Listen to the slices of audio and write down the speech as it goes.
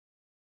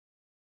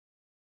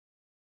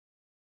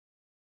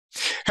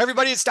Hey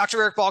everybody, it's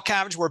Dr. Eric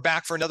Balcavage. We're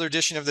back for another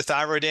edition of the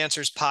Thyroid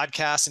Answers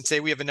podcast, and today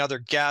we have another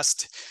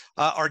guest.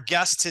 Our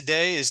guest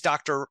today is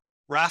Dr.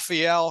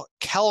 Raphael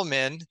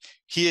Kellman.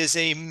 He is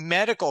a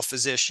medical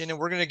physician, and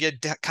we're going to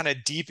get kind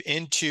of deep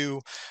into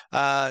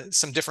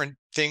some different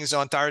things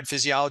on thyroid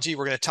physiology.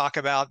 We're going to talk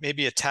about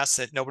maybe a test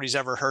that nobody's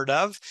ever heard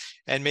of,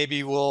 and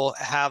maybe we'll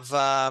have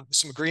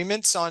some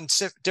agreements on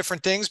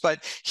different things,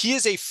 but he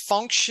is a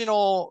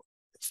functionally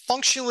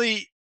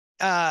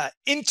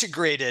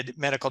integrated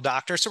medical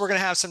doctor. So we're going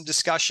to have some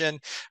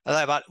discussion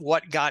about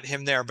what got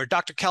him there. But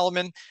Dr.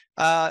 Kellman,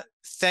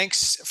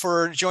 thanks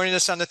for joining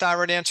us on the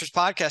Thyroid Answers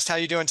podcast. How are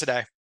you doing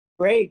today?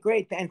 Great.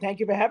 And thank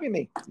you for having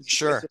me.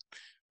 Sure. It's a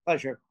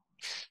pleasure.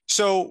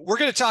 So we're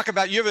going to talk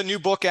about, you have a new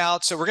book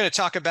out, so we're going to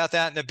talk about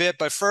that in a bit.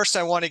 But first,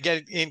 I want to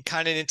get in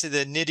kind of into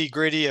the nitty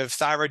gritty of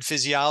thyroid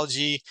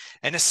physiology,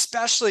 and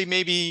especially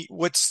maybe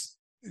what's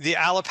the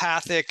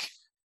allopathic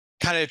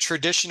kind of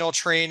traditional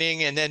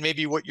training, and then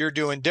maybe what you're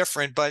doing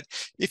different. But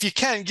if you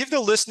can, give the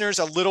listeners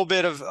a little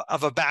bit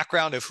of a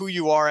background of who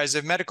you are as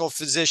a medical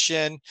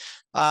physician,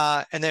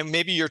 and then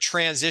maybe your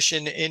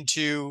transition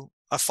into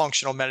a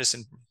functional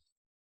medicine.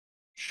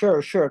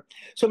 Sure.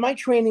 So my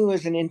training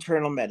was in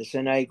internal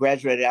medicine. I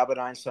graduated Albert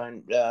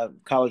Einstein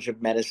College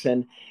of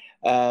Medicine,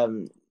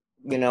 and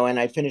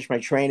I finished my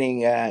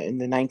training in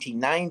the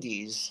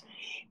 1990s.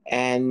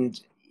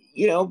 And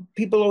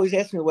people always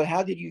ask me, well,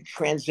 how did you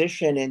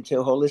transition into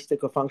holistic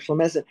or functional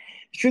medicine?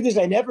 The truth is,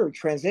 I never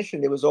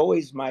transitioned. It was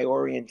always my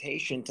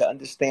orientation to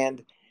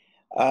understand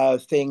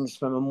things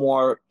from a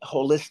more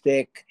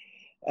holistic,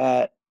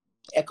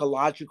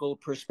 ecological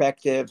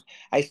perspective.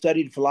 I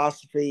studied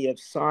philosophy of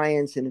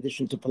science in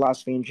addition to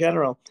philosophy in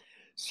general.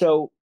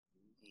 So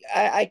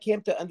I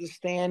came to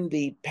understand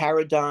the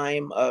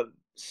paradigm of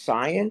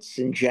science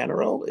in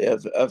general,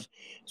 of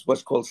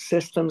what's called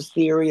systems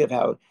theory, of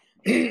how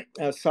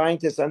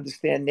scientists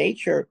understand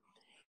nature,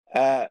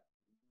 that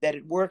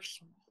it works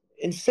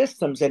in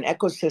systems and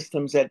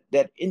ecosystems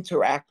that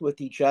interact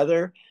with each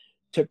other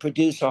to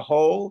produce a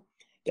whole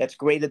that's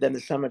greater than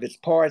the sum of its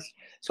parts.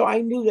 So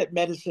I knew that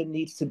medicine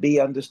needs to be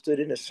understood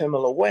in a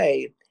similar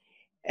way.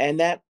 And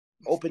that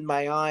opened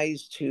my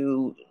eyes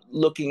to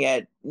looking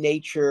at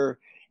nature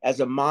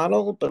as a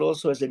model, but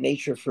also as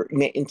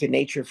into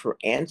nature for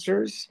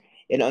answers,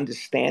 and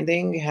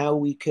understanding how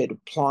we could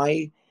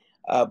apply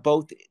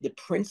both the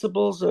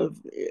principles of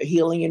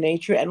healing in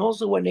nature and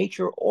also what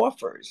nature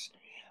offers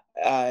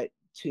to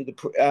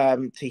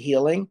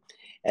healing.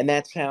 And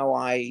that's how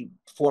I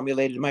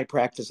formulated my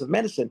practice of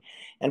medicine.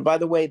 And by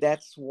the way,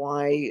 that's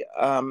why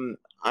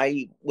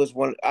I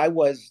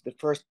wrote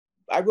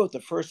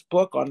the first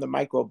book on the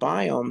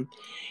microbiome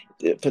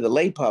for the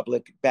lay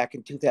public back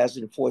in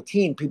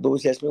 2014. People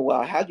always ask me,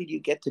 well, how did you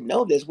get to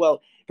know this?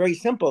 Well, very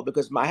simple,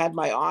 because I had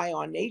my eye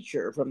on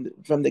nature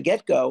from the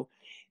get-go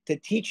to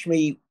teach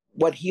me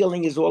what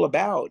healing is all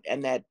about,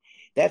 and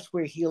that's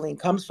where healing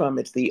comes from.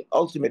 It's the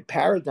ultimate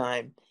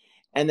paradigm.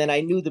 And then I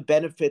knew the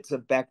benefits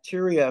of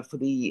bacteria for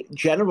the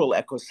general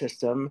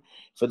ecosystem,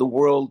 for the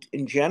world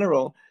in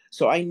general.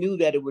 So I knew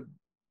that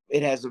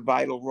it has a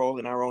vital role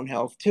in our own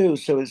health too.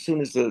 So as soon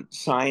as the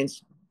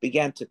science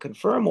began to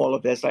confirm all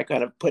of this, I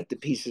kind of put the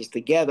pieces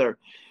together.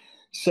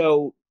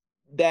 So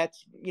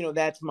that's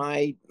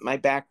my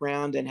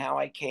background and how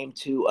I came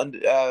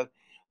to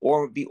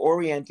or be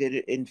oriented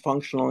in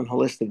functional and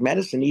holistic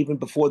medicine, even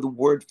before the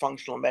word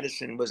functional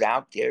medicine was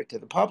out there to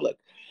the public.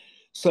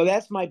 So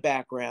that's my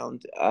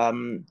background.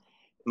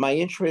 My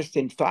interest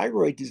in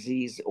thyroid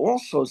disease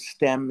also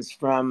stems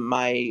from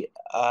my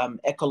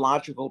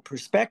ecological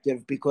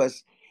perspective,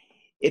 because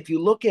if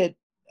you look at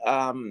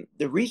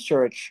the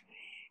research,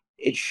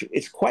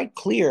 it's quite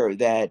clear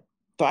that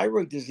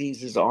thyroid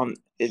disease is on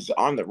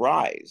the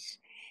rise.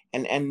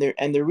 And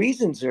the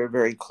reasons are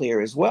very clear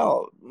as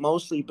well,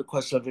 mostly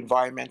because of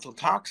environmental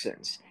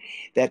toxins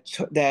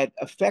that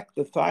affect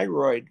the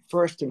thyroid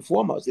first and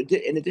foremost,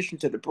 in addition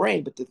to the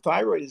brain. But the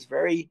thyroid is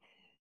very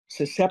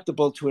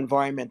susceptible to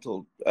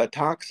environmental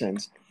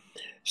toxins.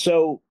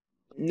 So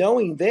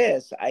knowing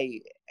this,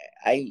 I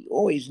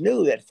always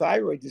knew that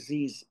thyroid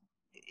disease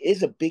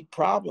is a big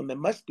problem. It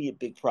must be a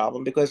big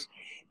problem, because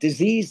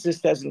disease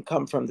just doesn't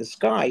come from the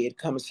sky.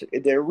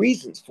 There are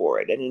reasons for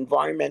it, and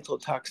environmental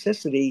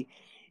toxicity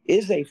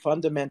is a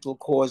fundamental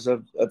cause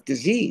of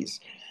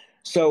disease.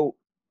 So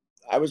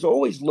I was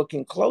always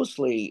looking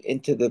closely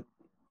into the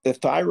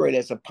thyroid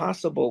as a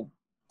possible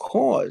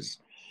cause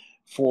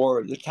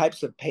for the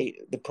types of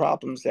the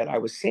problems that I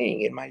was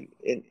seeing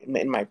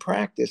in my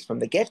practice from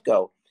the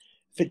get-go: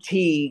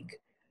 fatigue,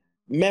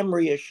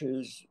 memory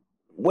issues,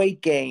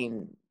 weight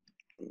gain,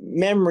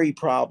 memory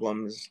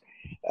problems,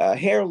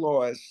 hair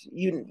loss,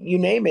 you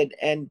name it.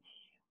 And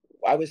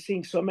I was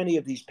seeing so many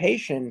of these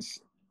patients,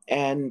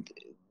 and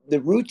the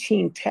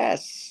routine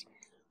tests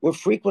were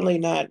frequently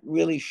not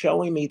really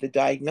showing me the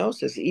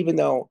diagnosis, even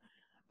though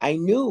I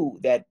knew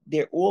that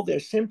all their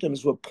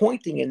symptoms were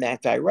pointing in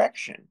that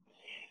direction.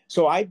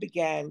 So I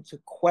began to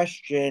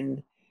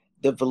question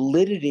the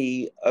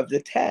validity of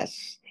the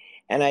tests.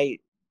 And I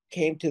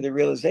came to the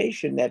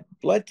realization that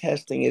blood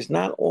testing is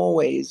not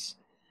always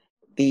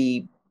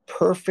the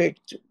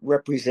perfect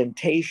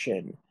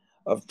representation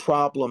of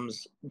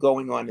problems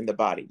going on in the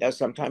body. Now,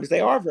 sometimes they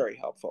are very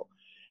helpful,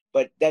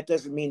 but that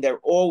doesn't mean they're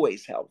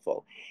always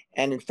helpful.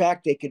 And in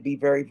fact, they could be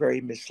very,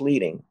 very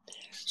misleading.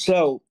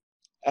 So,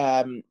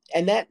 and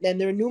there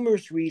are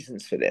numerous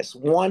reasons for this.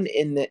 One,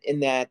 in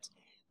that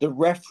the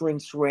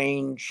reference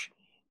range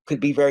could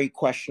be very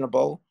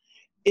questionable,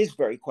 is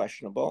very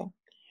questionable.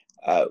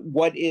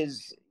 What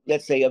is,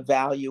 let's say, a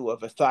value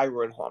of a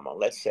thyroid hormone?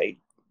 Let's say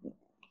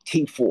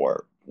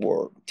T4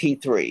 or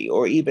T3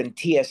 or even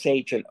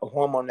TSH, a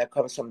hormone that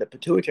comes from the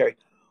pituitary.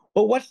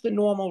 Well, what's the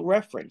normal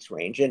reference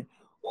range? And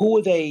who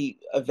are they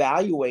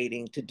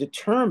evaluating to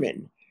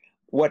determine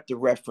what the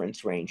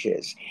reference range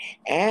is?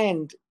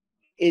 And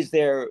is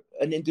there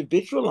an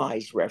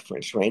individualized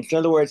reference range? In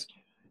other words,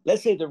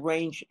 let's say the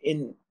range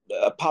in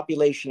a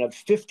population of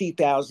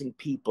 50,000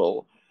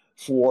 people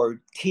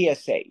for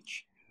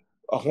TSH,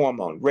 a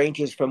hormone,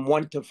 ranges from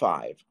 1 to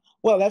 5.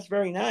 Well, that's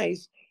very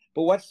nice,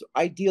 but what's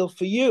ideal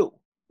for you?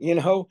 You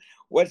know,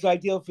 what's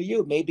ideal for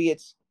you? Maybe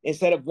it's,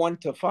 instead of 1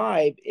 to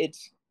 5,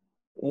 it's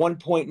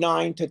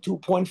 1.9 to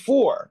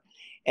 2.4.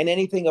 And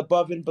anything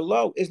above and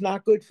below is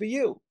not good for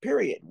you,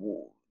 period.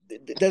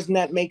 Doesn't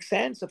that make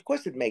sense? Of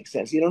course it makes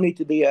sense. You don't need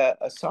to be a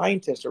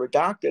scientist or a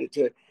doctor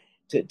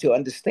to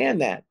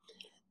understand that.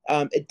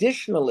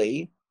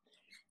 Additionally,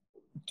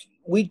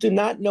 we do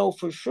not know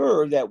for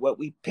sure that what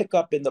we pick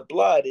up in the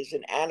blood is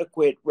an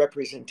adequate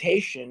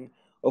representation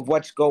of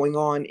what's going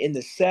on in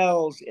the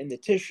cells, in the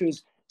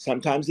tissues.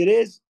 Sometimes it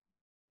is,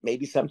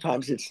 maybe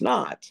sometimes it's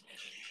not.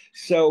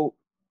 So,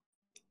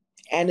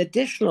 and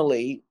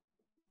additionally,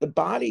 the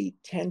body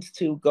tends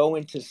to go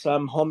into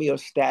some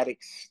homeostatic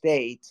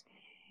state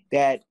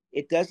that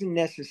it doesn't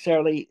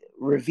necessarily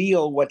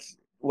reveal what's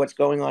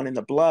going on in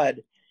the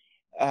blood,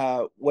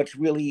 what's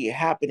really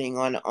happening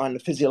on a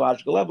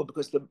physiological level,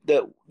 because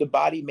the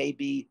body may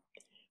be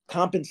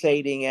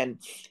compensating and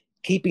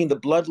keeping the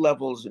blood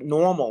levels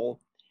normal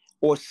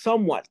or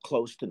somewhat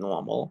close to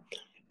normal.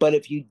 But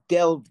if you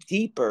delve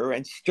deeper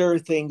and stir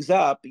things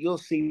up, you'll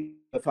see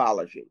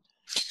pathology.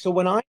 So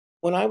when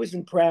I was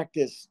in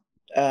practice,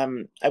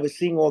 I was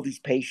seeing all these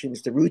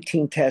patients. The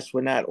routine tests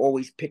were not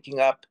always picking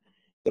up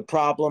the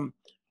problem.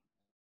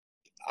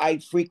 I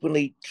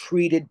frequently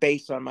treated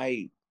based on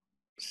my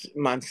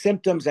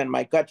symptoms and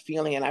my gut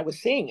feeling, and I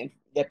was seeing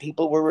that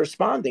people were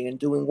responding and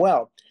doing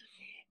well.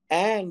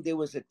 And there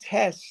was a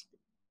test,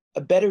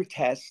 a better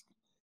test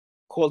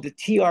called the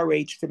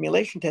TRH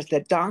stimulation test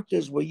that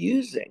doctors were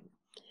using.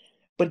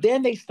 But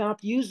then they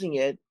stopped using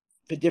it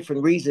for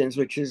different reasons,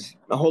 which is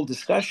a whole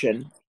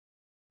discussion.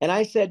 And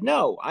I said,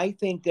 no, I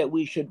think that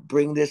we should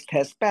bring this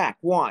test back.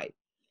 Why?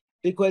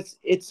 Because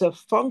it's a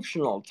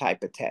functional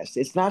type of test.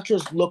 It's not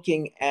just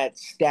looking at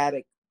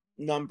static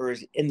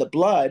numbers in the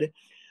blood,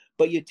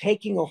 but you're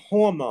taking a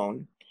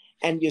hormone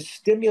and you're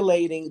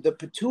stimulating the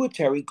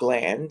pituitary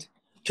gland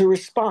to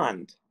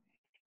respond.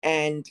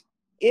 And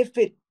if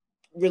it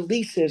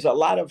releases a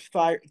lot of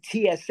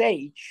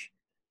TSH,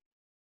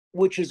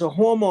 which is a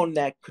hormone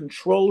that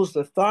controls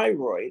the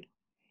thyroid,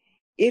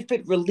 if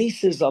it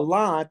releases a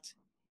lot,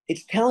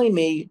 it's telling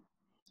me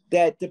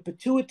that the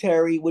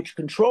pituitary, which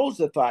controls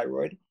the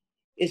thyroid,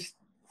 is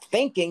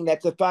thinking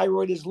that the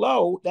thyroid is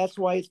low. That's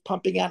why it's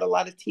pumping out a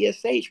lot of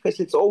TSH, because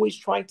it's always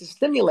trying to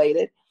stimulate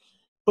it.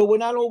 But we're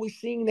not always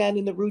seeing that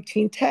in the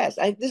routine test.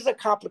 This is a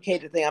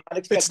complicated thing. I'm not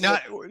expecting. It's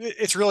not.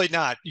 It's really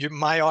not.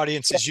 My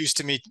audience is used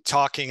to me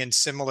talking in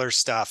similar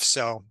stuff.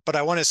 So, but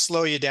I want to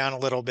slow you down a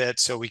little bit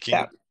so we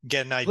can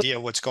get an idea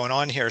of what's going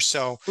on here.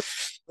 So,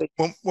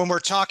 when we're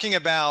talking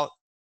about,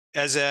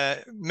 as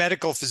a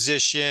medical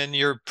physician,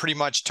 you're pretty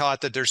much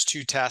taught that there's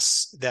two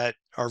tests that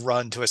are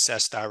run to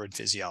assess thyroid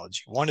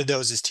physiology. One of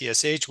those is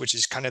TSH, which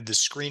is kind of the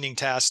screening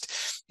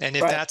test. And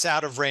if that's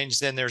out of range,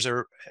 then there's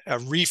a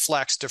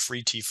reflex to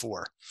free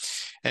T4.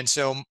 And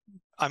so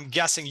I'm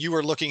guessing you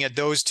were looking at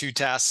those two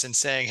tests and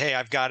saying, hey,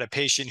 I've got a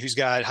patient who's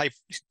got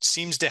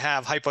seems to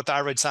have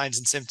hypothyroid signs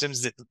and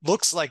symptoms, that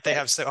looks like they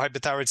have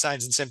hypothyroid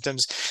signs and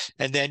symptoms.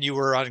 And then you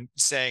were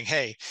saying,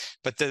 hey,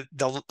 but the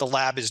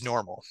lab is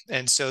normal.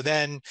 And so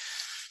then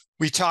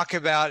we talk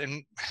about,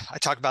 and I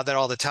talk about that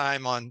all the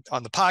time on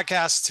the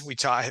podcast.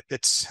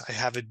 I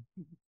have it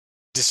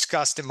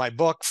discussed in my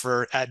book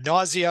for ad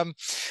nauseum,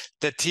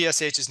 that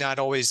TSH is not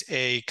always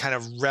a kind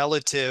of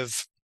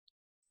relative.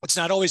 It's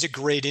not always a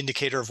great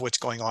indicator of what's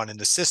going on in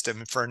the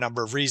system for a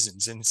number of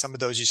reasons. And some of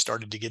those you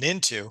started to get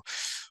into.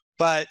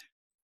 But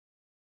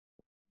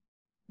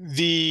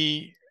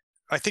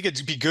I think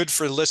it'd be good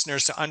for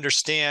listeners to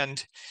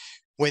understand,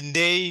 when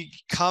they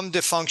come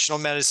to functional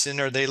medicine,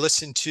 or they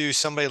listen to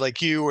somebody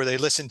like you, or they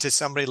listen to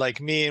somebody like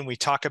me, and we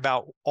talk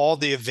about all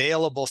the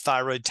available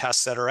thyroid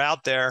tests that are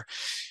out there,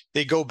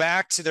 they go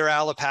back to their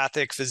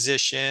allopathic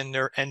physician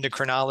or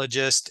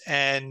endocrinologist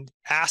and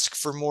ask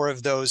for more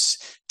of those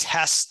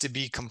tests to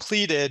be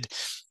completed.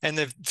 And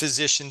the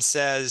physician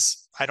says,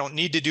 I don't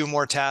need to do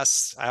more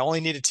tests. I only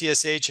need a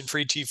TSH and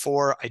free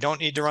T4. I don't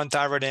need to run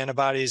thyroid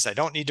antibodies. I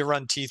don't need to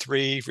run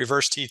T3,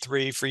 reverse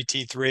T3, free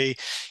T3,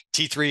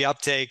 T3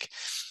 uptake.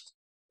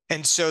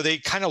 And so they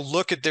kind of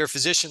look at their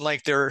physician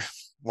like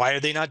why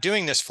are they not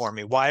doing this for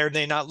me? Why are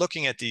they not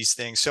looking at these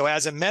things? So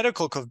as a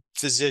medical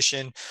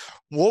physician,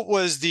 what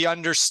was the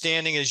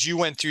understanding as you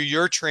went through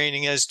your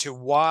training as to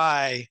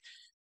why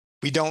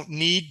we don't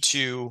need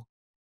to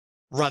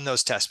run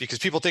those tests? Because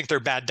people think they're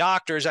bad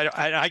doctors.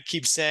 I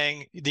keep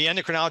saying the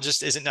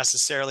endocrinologist isn't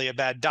necessarily a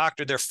bad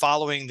doctor. They're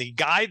following the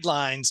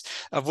guidelines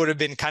of what have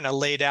been kind of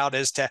laid out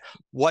as to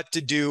what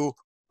to do,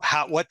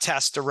 what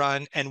tests to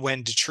run, and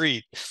when to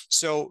treat.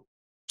 So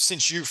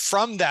since you're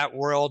from that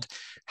world,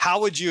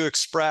 how would you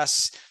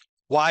express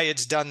why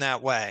it's done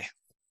that way?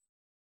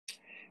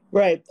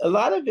 Right. A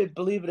lot of it,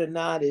 believe it or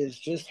not, is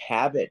just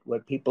habit,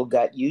 what people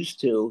got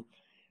used to.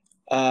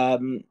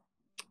 Um,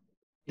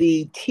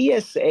 the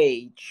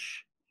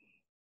TSH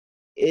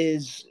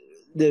is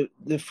the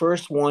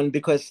first one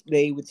because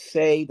they would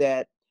say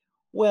that,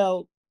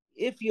 well,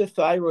 if your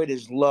thyroid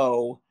is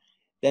low,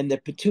 then the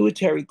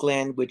pituitary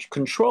gland, which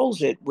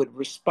controls it, would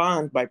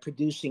respond by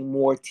producing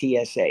more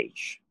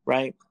TSH,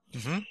 right?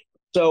 Mm-hmm.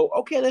 So,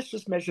 okay, let's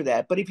just measure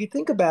that. But if you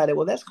think about it,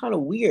 well, that's kind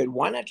of weird.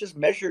 Why not just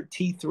measure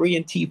T3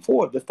 and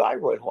T4, the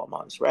thyroid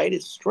hormones, right?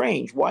 It's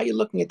strange. Why are you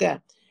looking at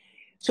that?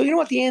 So, you know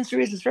what the answer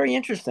is? It's very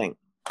interesting.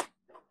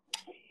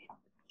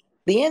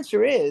 The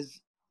answer is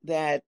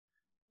that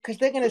because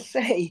they're going to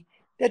say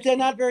that they're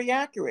not very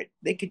accurate.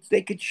 They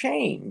could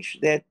change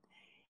that.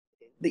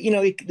 The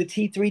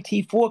T3,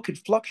 T4 could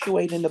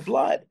fluctuate in the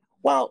blood.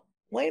 Well,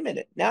 wait a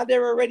minute. Now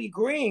they're already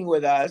agreeing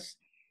with us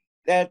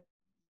that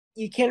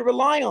you can't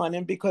rely on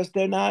them because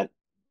they're not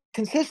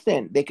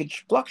consistent. They could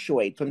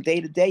fluctuate from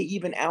day to day,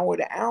 even hour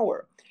to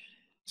hour.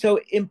 So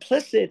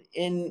implicit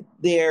in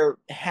their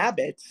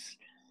habits,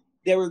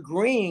 they're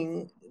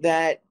agreeing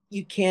that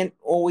you can't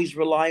always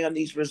rely on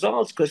these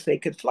results because they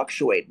could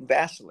fluctuate and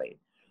vacillate.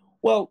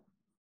 Well,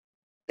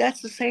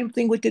 that's the same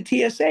thing with the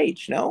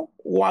TSH. No,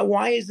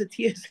 why is the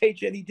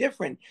TSH any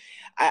different?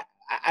 I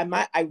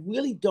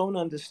really don't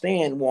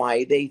understand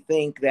why they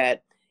think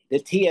that the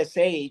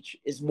TSH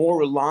is more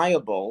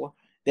reliable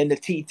than the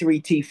T3,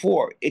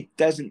 T4. It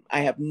doesn't.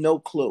 I have no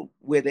clue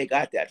where they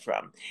got that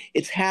from.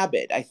 It's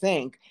habit, I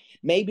think.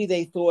 Maybe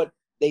they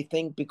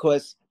think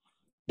because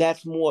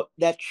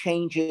that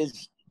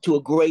changes to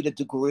a greater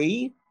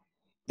degree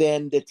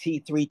than the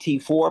T3,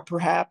 T4,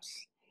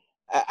 perhaps.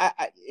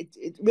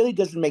 It really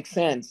doesn't make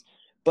sense.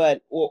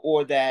 But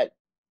or that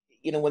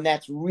when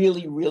that's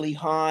really really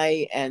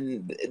high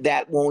and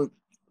that won't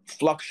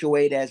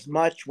fluctuate as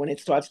much when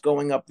it starts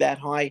going up that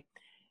high.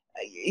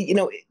 You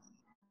know,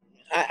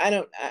 I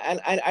don't.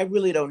 I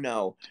really don't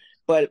know.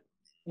 But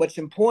what's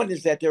important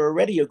is that they're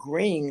already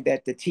agreeing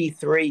that the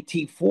T3,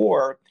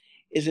 T4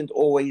 isn't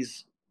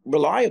always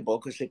reliable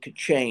because it could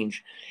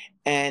change.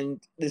 And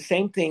the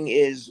same thing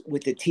is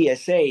with the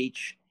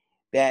TSH,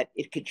 that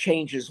it could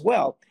change as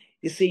well.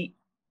 You see,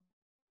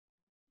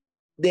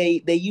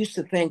 they used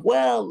to think,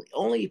 well,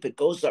 only if it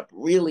goes up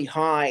really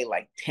high,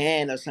 like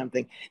 10 or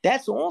something.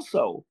 That's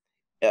also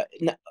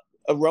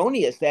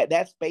erroneous.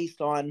 That's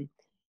based on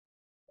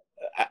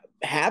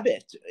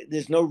habit.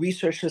 There's no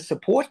research to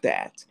support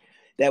that.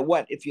 That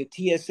what if your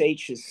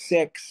TSH is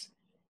 6,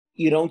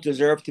 you don't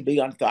deserve to be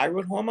on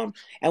thyroid hormone.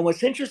 And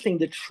what's interesting,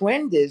 the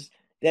trend is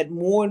that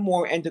more and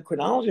more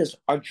endocrinologists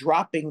are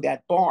dropping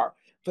that bar.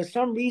 For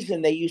some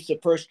reason, they used to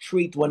first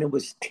treat when it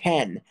was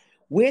 10.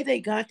 Where they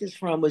got this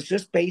from was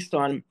just based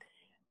on,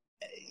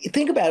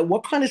 think about it,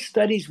 what kind of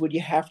studies would you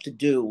have to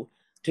do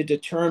to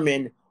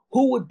determine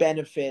who would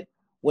benefit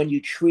when you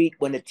treat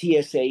when the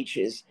TSH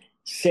is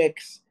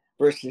 6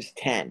 versus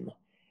 10?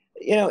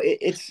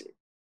 It's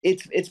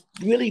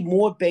really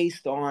more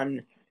based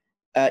on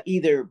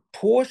either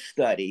poor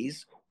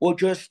studies or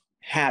just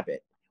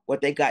habit,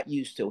 what they got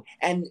used to,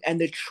 and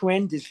the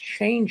trend is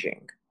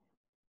changing.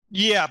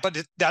 Yeah,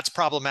 but that's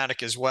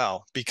problematic as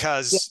well Yeah.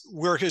 because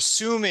we're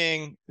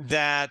assuming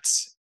that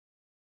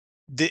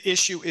the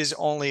issue is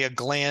only a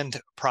gland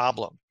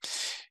problem.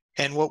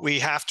 And what we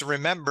have to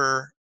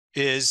remember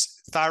is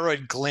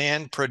thyroid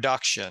gland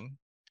production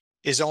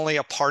is only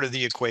a part of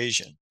the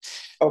equation.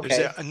 There's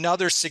Okay.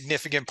 another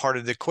significant part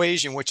of the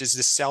equation, which is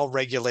the cell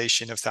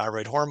regulation of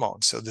thyroid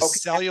hormones. So the Okay.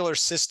 cellular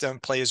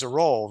system plays a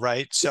role,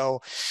 right?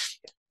 So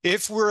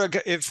if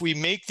we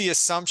make the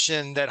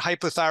assumption that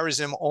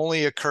hypothyroidism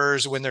only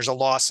occurs when there's a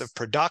loss of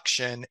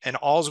production and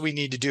all we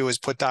need to do is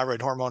put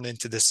thyroid hormone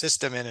into the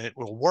system and it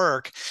will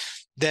work,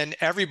 then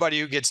everybody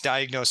who gets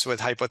diagnosed with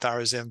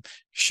hypothyroidism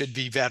should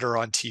be better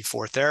on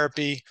T4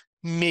 therapy,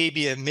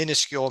 maybe a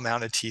minuscule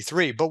amount of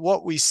T3. But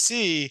what we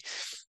see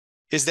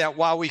is that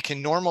while we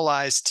can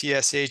normalize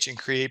TSH and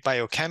create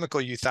biochemical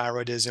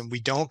euthyroidism, we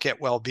don't get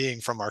well-being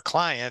from our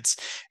clients.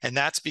 And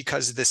that's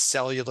because of the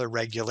cellular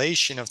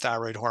regulation of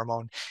thyroid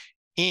hormone.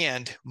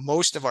 And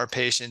most of our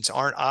patients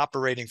aren't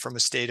operating from a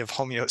state of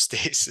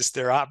homeostasis.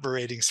 They're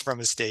operating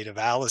from a state of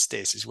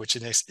allostasis, which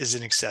is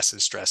an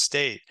excessive stress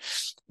state,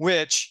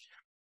 which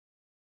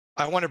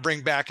I want to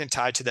bring back and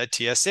tie to that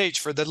TSH.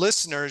 For the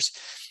listeners,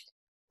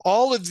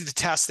 all of the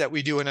tests that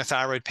we do in a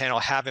thyroid panel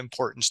have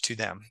importance to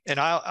them. And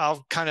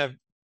I'll kind of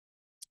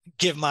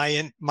give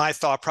my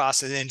thought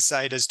process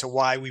insight as to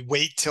why we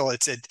wait till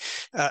it's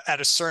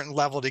at a certain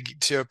level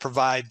to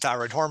provide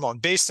thyroid hormone.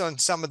 Based on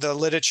some of the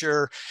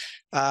literature,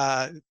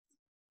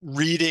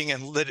 reading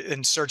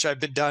and search I've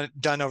been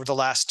done over the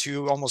last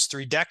almost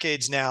 3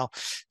 decades now,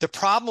 the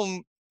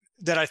problem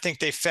that I think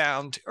they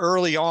found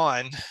early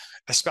on,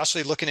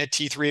 especially looking at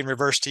T3 and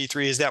reverse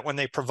T3, is that when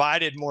they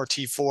provided more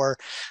T4,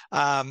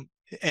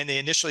 and they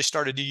initially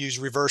started to use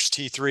reverse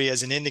T3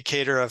 as an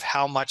indicator of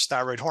how much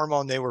thyroid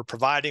hormone they were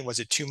providing, was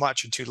it too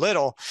much or too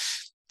little,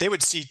 they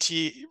would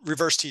see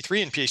reverse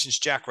T3 in patients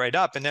jack right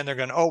up, and then they're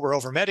going, oh, we're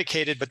over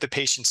medicated, but the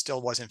patient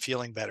still wasn't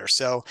feeling better.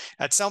 So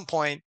at some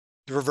point,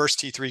 the reverse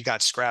T3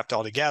 got scrapped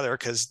altogether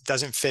because it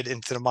doesn't fit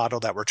into the model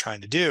that we're trying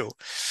to do.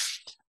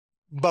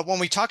 But when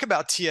we talk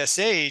about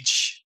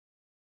TSH,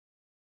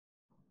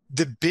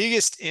 the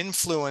biggest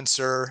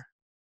influencer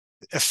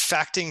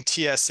affecting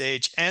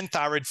TSH and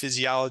thyroid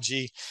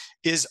physiology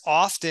is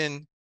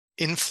often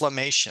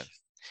inflammation.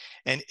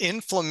 And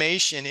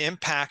inflammation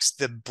impacts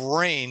the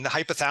brain, the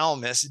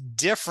hypothalamus,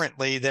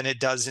 differently than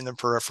it does in the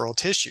peripheral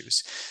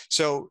tissues.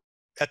 So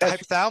at the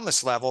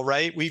hypothalamus level,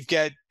 right, we've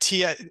got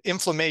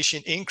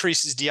inflammation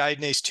increases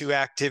deiodinase 2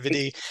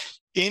 activity,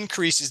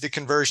 increases the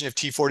conversion of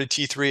T4 to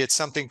T3. It's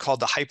something called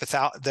the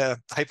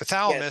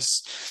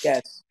hypothalamus.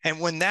 Yes. And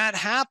when that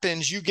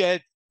happens, you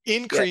get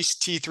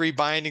increased T3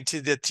 binding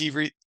to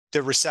the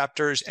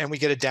receptors, and we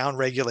get a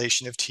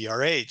downregulation of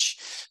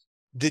TRH.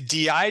 The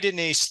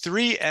deiodinase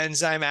 3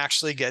 enzyme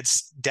actually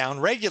gets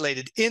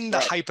downregulated in the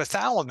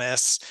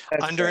hypothalamus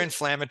under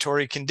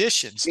inflammatory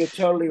conditions. You're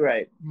totally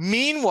right.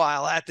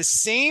 Meanwhile, at the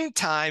same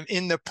time,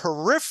 in the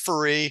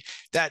periphery,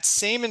 that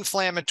same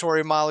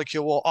inflammatory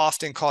molecule will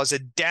often cause a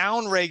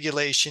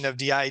downregulation of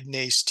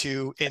deiodinase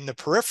 2 in the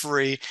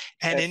periphery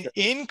and an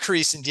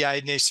increase in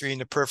deiodinase 3 in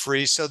the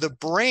periphery. So the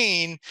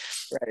brain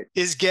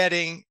is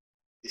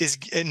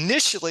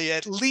initially,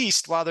 at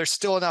least while there's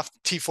still enough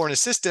T4 in the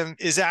system,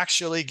 is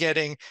actually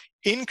getting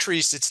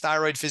increased its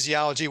thyroid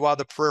physiology while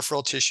the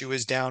peripheral tissue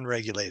is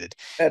downregulated.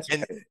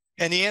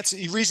 And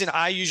the reason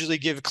I usually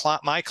give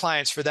my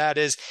clients for that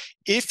is,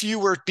 if you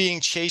were being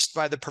chased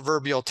by the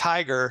proverbial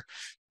tiger,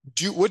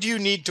 what do you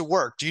need to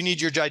work? Do you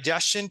need your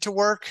digestion to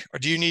work, or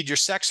do you need your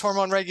sex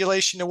hormone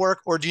regulation to work,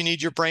 or do you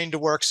need your brain to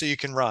work so you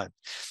can run?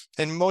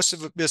 And most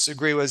of us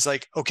agree was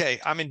like, okay,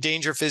 I'm in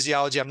danger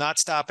physiology. I'm not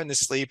stopping to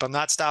sleep. I'm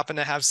not stopping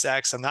to have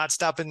sex. I'm not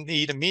stopping to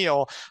eat a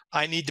meal.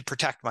 I need to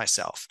protect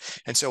myself.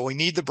 And so we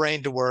need the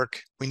brain to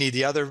work. We need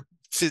the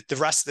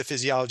rest of the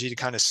physiology to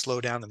kind of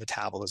slow down the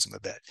metabolism a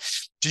bit.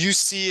 Do you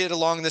see it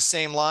along the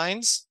same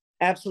lines?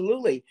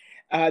 Absolutely.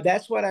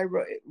 That's what I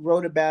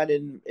wrote about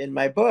in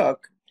my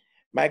book,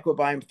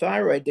 Microbiome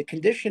Thyroid. The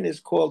condition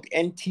is called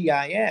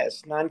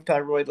NTIS,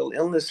 non-thyroidal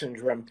illness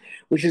syndrome,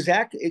 which is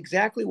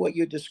exactly what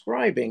you're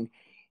describing,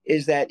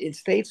 is that in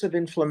states of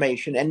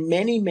inflammation, and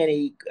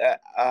many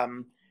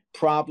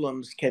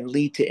problems can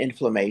lead to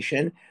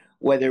inflammation,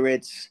 whether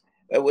it's,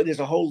 there's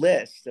a whole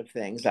list of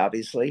things,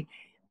 obviously.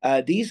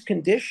 These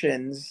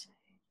conditions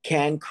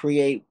can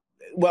create,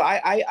 well,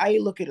 I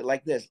look at it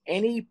like this: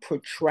 any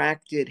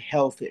protracted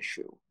health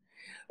issue,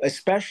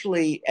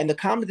 especially, and the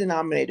common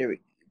denominator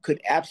could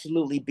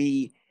absolutely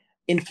be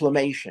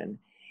inflammation,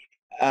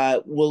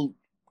 will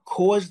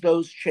cause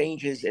those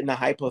changes in the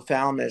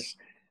hypothalamus,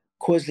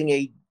 causing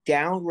a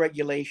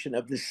downregulation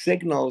of the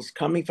signals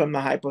coming from the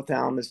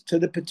hypothalamus to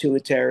the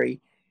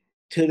pituitary,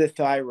 to the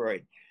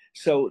thyroid.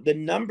 So the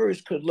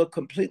numbers could look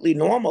completely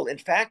normal. In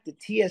fact, the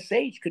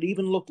TSH could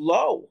even look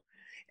low,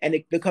 and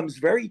it becomes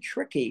very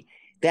tricky.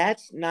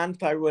 That's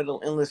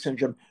non-thyroidal illness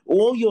syndrome.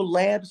 All your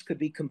labs could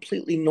be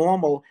completely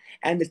normal,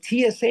 and the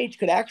TSH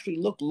could actually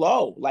look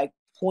low, like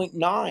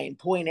 0.9,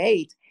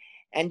 0.8,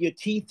 and your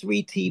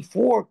T3,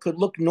 T4 could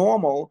look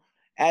normal.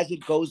 As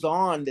it goes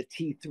on, the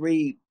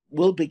T3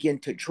 will begin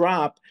to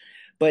drop,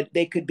 but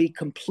they could be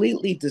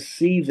completely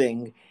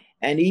deceiving,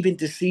 and even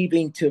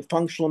deceiving to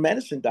functional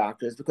medicine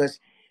doctors, because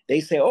they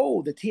say,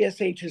 oh, the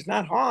TSH is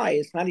not high.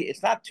 It's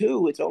not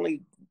 2, it's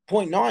only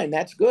 0.9.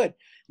 That's good.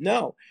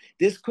 No,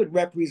 this could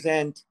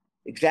represent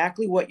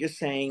exactly what you're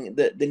saying.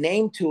 The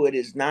name to it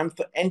is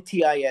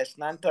NTIS,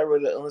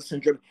 non-thyroidal illness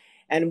syndrome.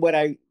 And what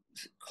I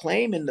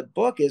claim in the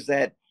book is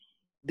that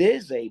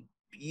there's a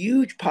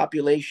huge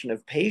population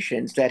of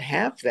patients that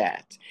have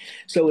that.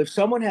 So if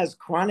someone has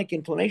chronic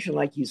inflammation,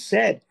 like you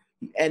said,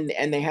 and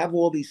they have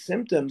all these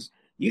symptoms,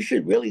 you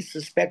should really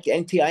suspect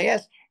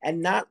NTIS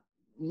and not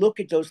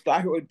look at those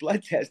thyroid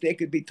blood tests. They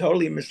could be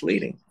totally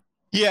misleading.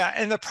 Yeah,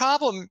 and the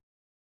problem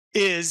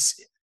is,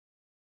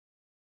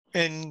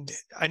 and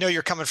I know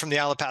you're coming from the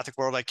allopathic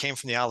world. I came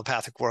from the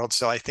allopathic world,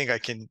 so I think I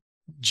can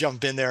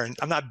jump in there, and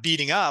I'm not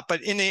beating up,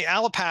 but in the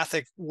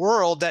allopathic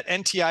world, that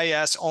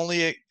NTIS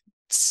only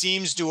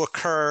seems to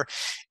occur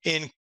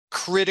in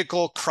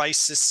critical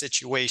crisis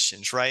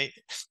situations, right?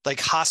 Like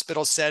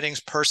hospital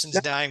settings, persons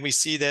dying, we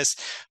see this.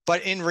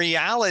 But in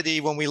reality,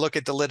 when we look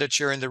at the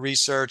literature and the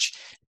research,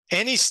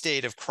 any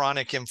state of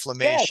chronic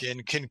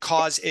inflammation can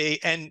cause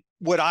and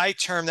what I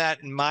term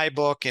that in my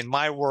book, in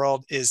my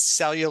world, is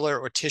cellular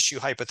or tissue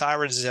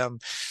hypothyroidism.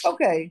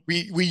 Okay.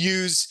 We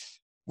use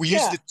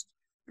Yeah. the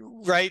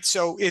right.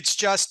 So it's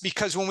just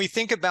because when we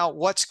think about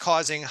what's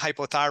causing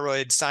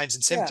hypothyroid signs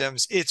and Yeah.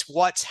 symptoms, it's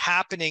what's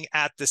happening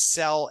at the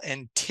cell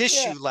and Yeah.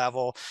 tissue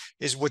level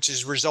which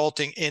is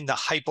resulting in the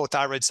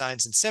hypothyroid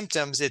signs and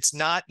symptoms. It's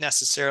not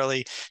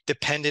necessarily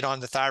dependent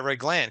on the thyroid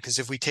gland, because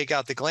if we take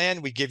out the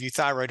gland, we give you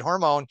thyroid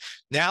hormone.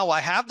 Now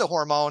I have the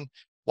hormone.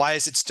 Why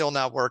is it still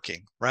not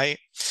working? Right.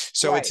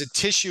 So it's Right.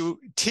 a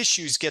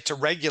tissues get to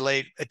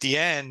regulate at the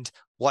end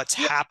what's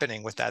Yeah.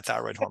 happening with that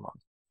thyroid hormone.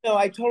 No,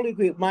 I totally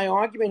agree. My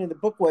argument in the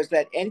book was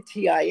that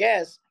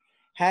NTIS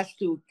has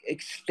to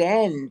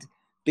extend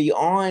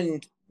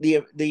beyond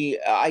the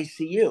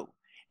ICU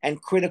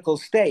and critical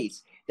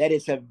states. That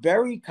it's a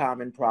very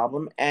common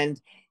problem,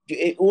 and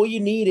all you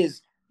need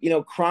is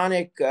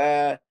chronic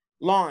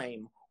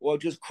Lyme or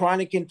just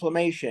chronic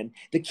inflammation.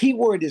 The key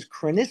word is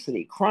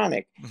chronicity,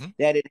 chronic. Mm-hmm.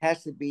 That it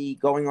has to be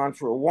going on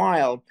for a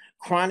while.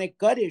 Chronic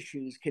gut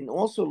issues can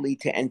also lead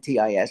to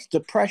NTIS,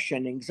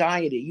 depression,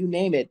 anxiety, you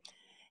name it.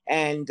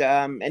 And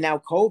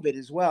now COVID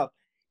as well.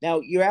 Now,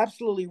 you're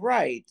absolutely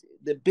right.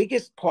 The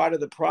biggest part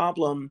of the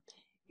problem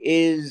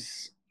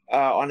is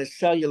on a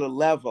cellular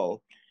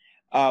level.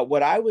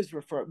 What I was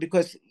referring,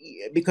 because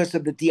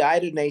of the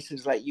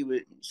deiodinases that you were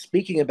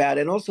speaking about,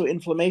 and also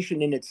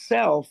inflammation in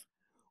itself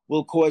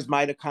will cause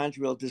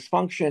mitochondrial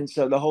dysfunction.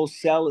 So the whole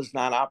cell is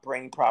not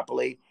operating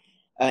properly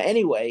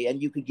anyway. And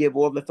you could give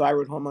all the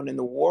thyroid hormone in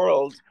the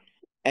world,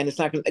 and it's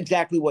not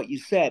exactly what you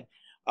said.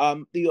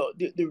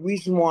 The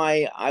reason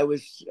why I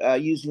was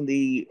using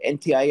the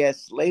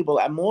NTIS label,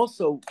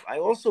 I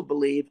also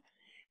believe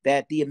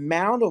that the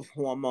amount of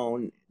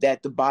hormone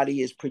that the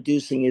body is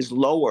producing is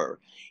lower,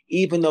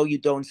 even though you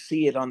don't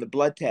see it on the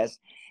blood test.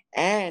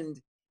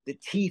 And the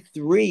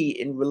T3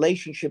 in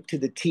relationship to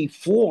the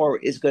T4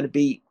 is going to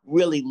be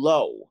really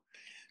low.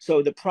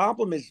 So the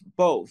problem is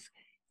both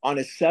on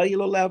a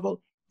cellular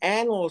level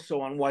and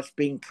also on what's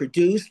being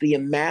produced, the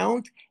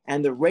amount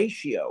and the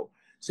ratio.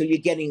 So you're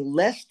getting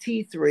less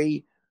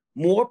T3,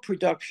 more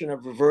production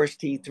of reverse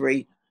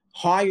T3,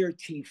 higher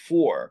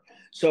T4.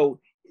 So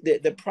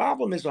the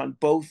problem is on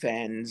both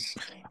ends.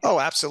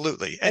 Oh,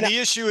 absolutely. And the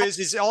issue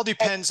is it all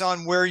depends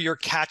on where you're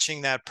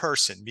catching that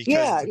person,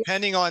 because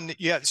depending on,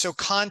 so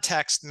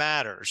context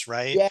matters,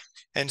 right? Yeah.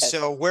 And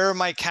so where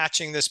am I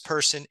catching this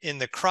person in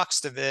the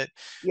crux of it?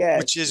 Yes.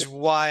 Which is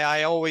why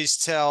I always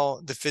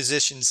tell the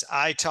physicians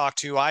I talk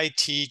to, I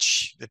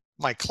teach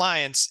my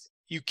clients,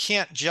 you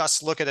can't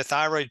just look at a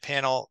thyroid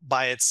panel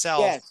by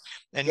itself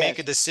and make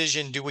a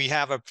decision. Do we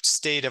have a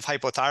state of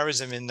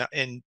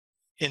hypothyroidism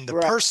in the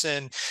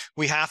person?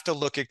 We have to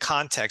look at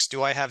context.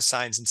 Do I have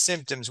signs and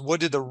symptoms?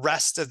 What do the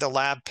rest of the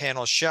lab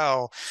panel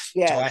show?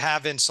 Do I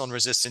have insulin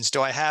resistance?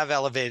 Do I have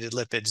elevated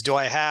lipids? Do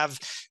I have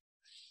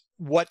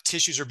what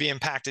tissues are being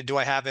impacted? Do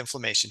I have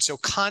inflammation? So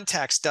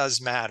context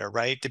does matter,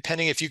 right?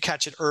 Depending if you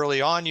catch it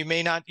early on, you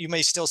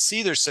may still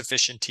see there's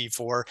sufficient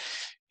T4.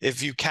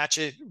 If you catch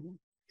it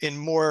in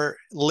more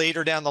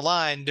later down the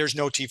line, there's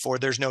no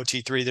T4, there's no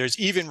T3, there's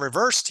even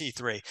reverse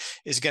T3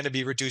 is going to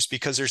be reduced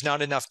because there's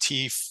not enough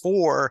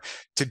T4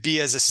 to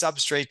be as a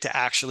substrate to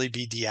actually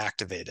be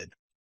deactivated.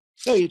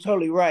 No, you're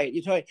totally right.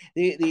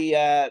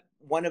 The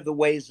one of the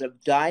ways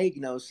of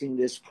diagnosing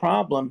this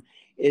problem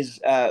is,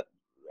 and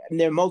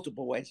there are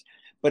multiple ways,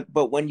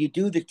 but when you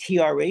do the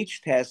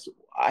TRH test,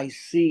 I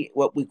see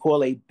what we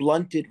call a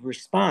blunted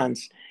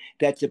response,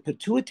 that the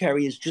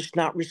pituitary is just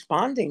not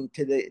responding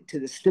to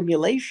the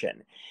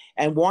stimulation.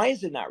 And why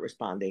is it not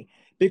responding?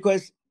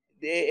 Because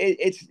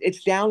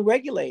it's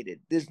down-regulated.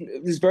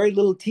 There's very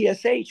little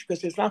TSH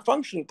because it's not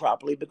functioning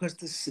properly, because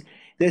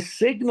the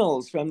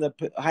signals from the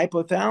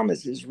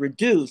hypothalamus is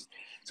reduced.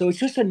 So it's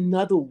just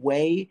another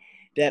way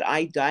that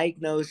I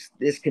diagnose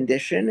this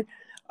condition.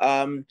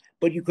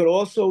 But you could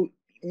also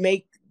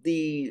make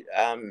the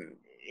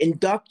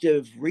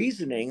inductive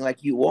reasoning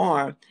like you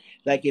are,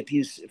 like if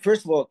you,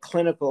 first of all,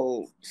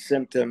 clinical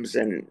symptoms,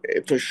 and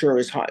for sure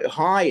is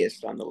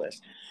highest on the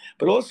list,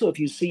 but also if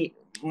you see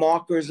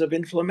markers of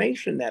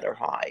inflammation that are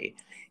high,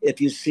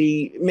 if you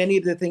see many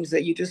of the things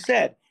that you just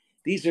said,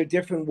 these are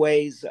different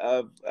ways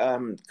of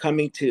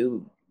coming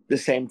to the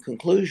same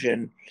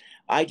conclusion.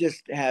 I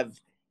just have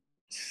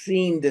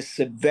seen the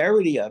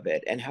severity of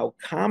it and how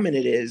common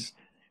it is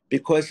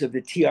because of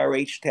the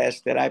TRH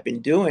test that I've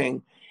been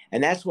doing.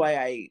 And that's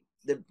why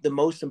the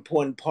most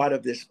important part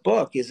of this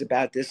book is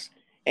about this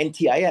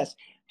NTIS.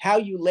 How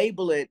you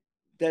label it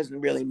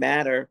doesn't really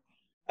matter.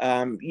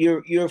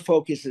 Your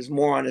focus is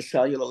more on a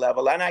cellular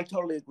level. And I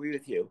totally agree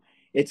with you.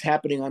 It's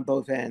happening on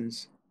both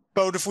ends.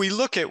 But if we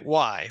look at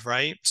why,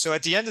 right? So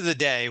at the end of the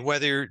day,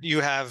 whether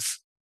you have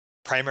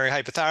primary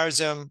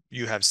hypothyroidism,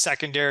 you have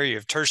secondary, you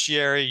have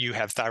tertiary, you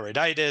have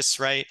thyroiditis,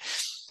 right?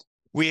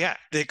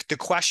 The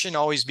question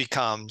always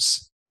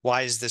becomes,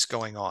 why is this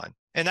going on?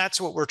 And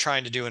that's what we're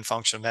trying to do in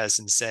functional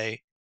medicine,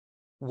 say,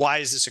 why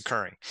is this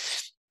occurring?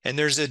 And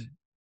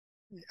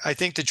I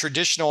think the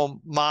traditional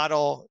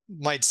model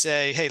might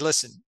say, hey,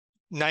 listen,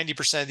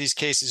 90% of these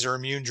cases are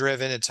immune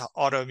driven. It's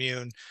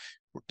autoimmune.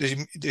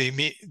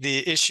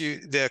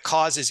 The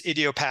cause is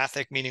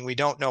idiopathic, meaning we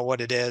don't know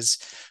what it is.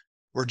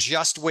 We're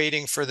just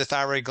waiting for the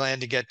thyroid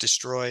gland to get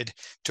destroyed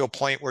to a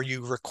point where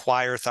you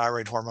require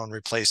thyroid hormone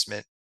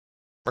replacement.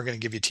 We're going to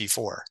give you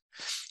T4,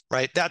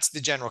 right? That's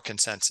the general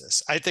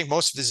consensus. I think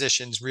most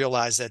physicians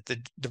realize that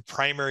the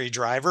primary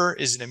driver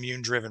is an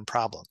immune-driven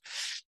problem.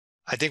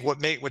 I think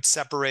what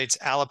separates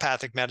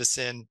allopathic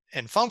medicine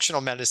and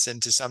functional medicine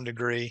to some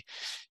degree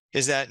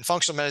is that in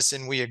functional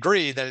medicine, we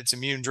agree that it's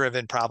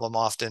immune-driven problem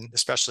often,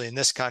 especially in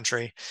this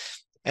country.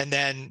 And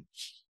then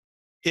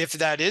if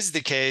that is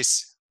the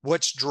case,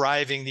 what's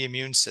driving the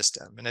immune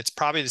system? And it's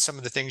probably some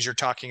of the things you're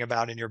talking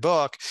about in your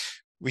book,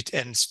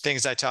 and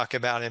things I talk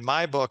about in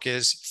my book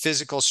is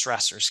physical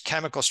stressors,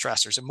 chemical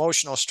stressors,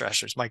 emotional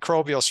stressors,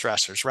 microbial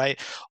stressors, right?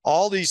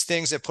 All these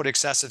things that put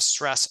excessive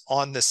stress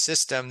on the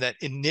system that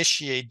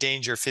initiate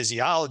danger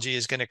physiology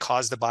is going to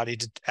cause the body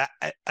to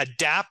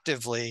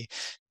adaptively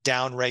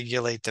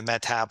downregulate the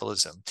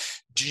metabolism.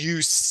 Do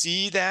you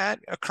see that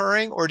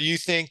occurring, or do you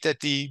think that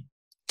the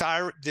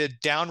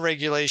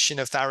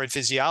downregulation of thyroid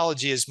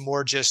physiology is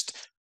more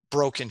just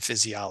broken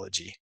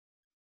physiology?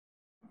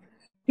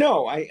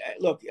 No, I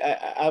look,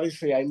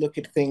 obviously I look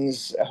at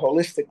things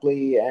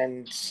holistically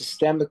and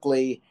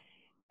systemically,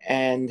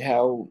 and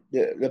how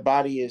the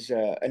body is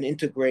an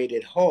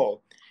integrated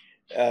whole.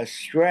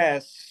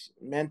 Stress,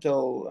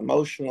 mental,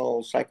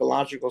 emotional,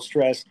 psychological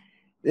stress,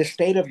 the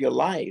state of your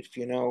life,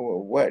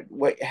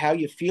 how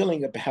you're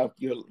feeling about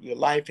your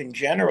life in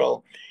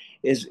general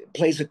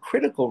plays a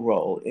critical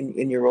role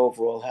in your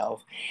overall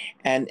health.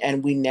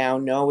 And we now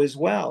know as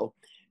well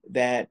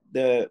that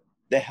the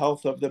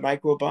health of the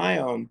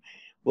microbiome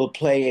will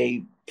play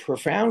a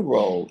profound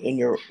role in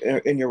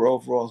your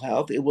overall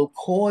health. It will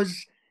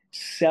cause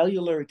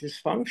cellular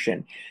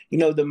dysfunction. The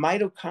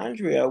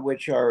mitochondria,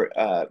 which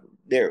are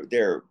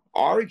their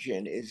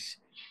origin is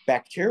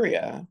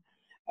bacteria,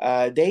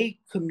 they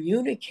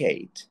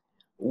communicate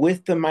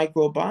with the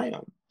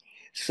microbiome.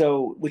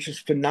 So, which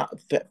is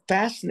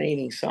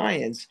fascinating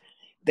science,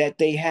 that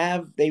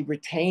they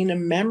retain a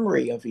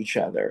memory of each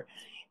other.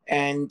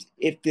 And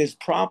if there's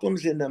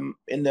problems in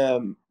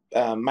the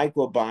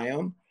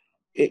microbiome,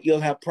 you'll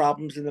have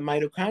problems in the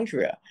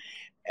mitochondria.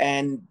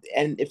 And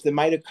if the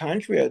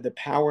mitochondria, the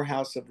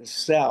powerhouse of the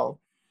cell,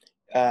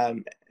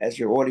 as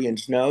your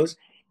audience knows,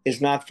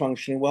 is not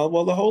functioning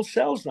well, the whole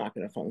cell's not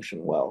going to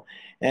function well.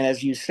 And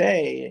as you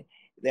say,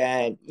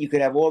 that you could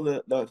have all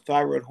the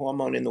thyroid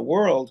hormone in the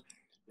world,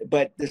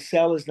 but the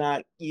cell is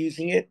not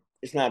using it,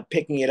 it's not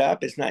picking it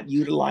up, it's not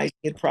utilizing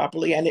it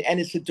properly, and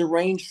it's a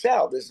deranged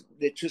cell.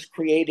 It's just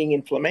creating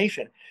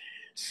inflammation.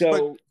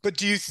 So, but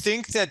do you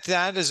think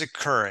that is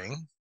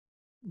occurring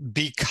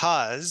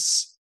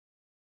because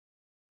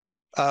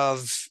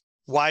of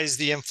why is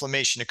the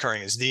inflammation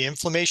occurring? Is the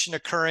inflammation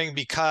occurring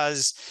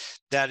because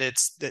that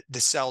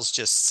the cell's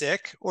just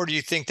sick? Or do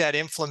you think that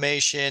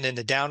inflammation and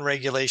the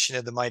downregulation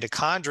of the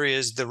mitochondria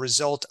is the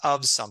result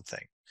of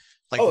something?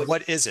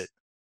 What is it?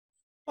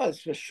 Well,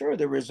 it's for sure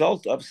the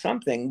result of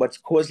something, what's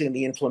causing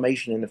the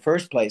inflammation in the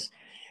first place.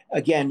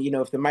 Again,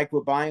 if the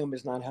microbiome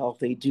is not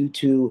healthy due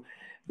to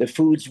the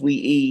foods we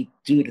eat,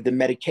 due to the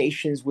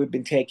medications we've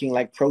been taking,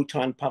 like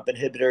proton pump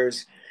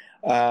inhibitors,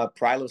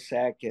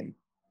 Prilosec and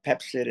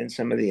Pepcid,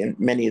 and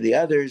many of the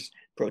others,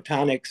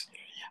 Protonics,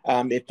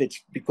 if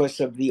it's because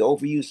of the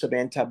overuse of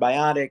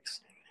antibiotics,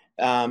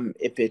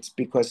 if it's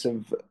because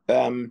of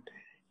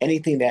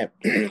anything that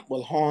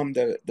will harm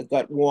the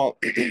gut wall,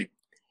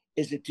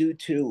 is it due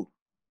to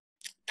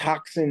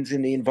toxins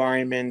in the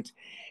environment?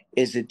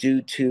 Is it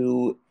due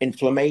to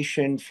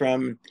inflammation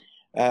from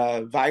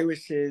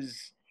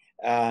viruses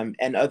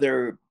and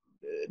other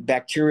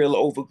bacterial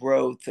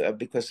overgrowth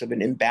because of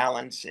an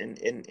imbalance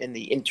in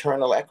the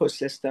internal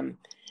ecosystem,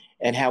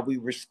 and how we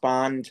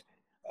respond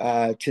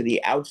to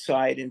the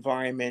outside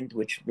environment,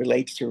 which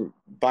relates to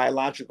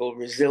biological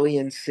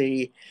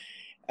resiliency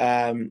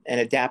and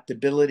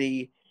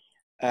adaptability,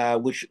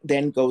 which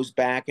then goes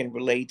back and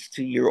relates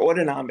to your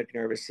autonomic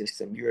nervous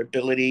system, your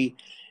ability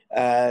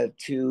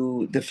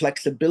to the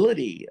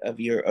flexibility of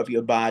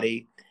your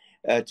body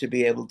to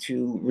be able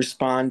to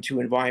respond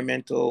to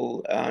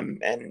environmental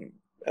and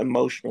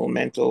emotional,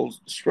 mental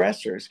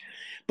stressors.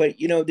 But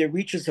there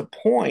reaches a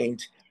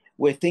point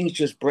where things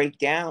just break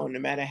down, no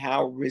matter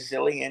how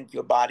resilient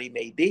your body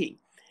may be.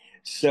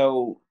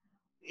 So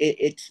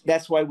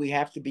that's why we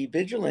have to be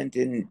vigilant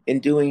in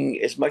doing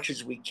as much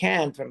as we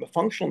can from a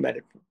functional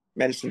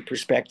medicine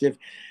perspective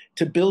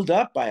to build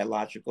up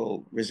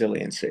biological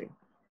resiliency.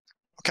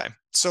 Okay,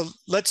 so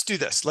let's do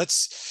this.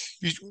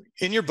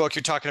 In your book,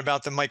 you're talking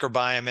about the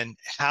microbiome and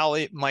how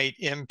it might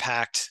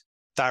impact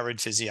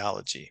thyroid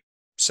physiology.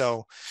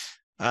 So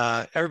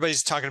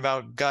everybody's talking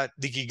about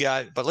leaky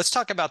gut, but let's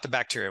talk about the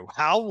bacteria.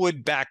 How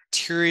would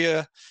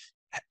bacteria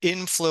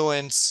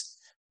influence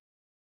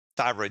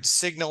thyroid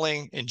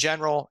signaling in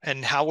general,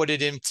 and how would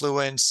it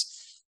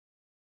influence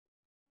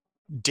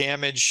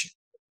damage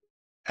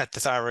at the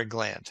thyroid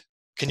gland?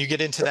 Can you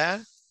get into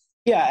that?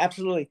 Yeah,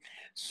 absolutely.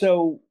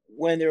 So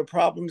when there are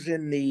problems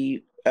in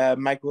the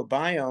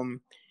microbiome,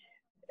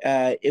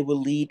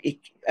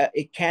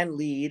 it can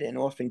lead, and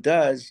often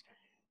does,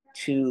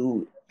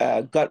 to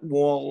gut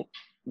wall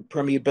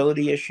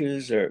permeability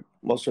issues, or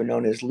also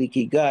known as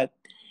leaky gut,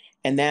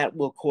 and that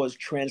will cause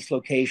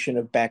translocation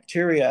of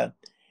bacteria,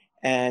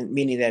 and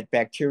meaning that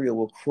bacteria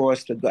will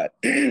cross the gut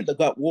the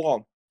gut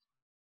wall.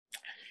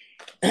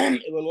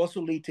 It will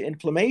also lead to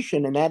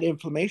inflammation, and that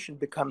inflammation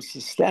becomes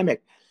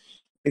systemic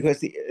because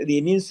the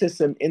immune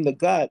system in the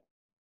gut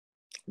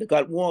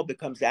wall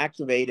becomes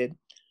activated,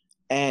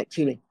 and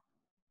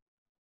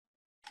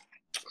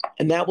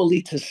and that will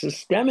lead to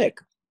systemic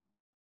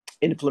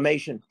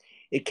inflammation.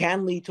 It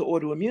can lead to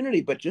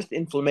autoimmunity, but just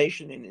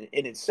inflammation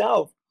in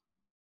itself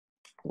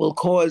will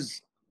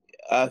cause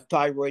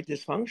thyroid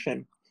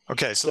dysfunction.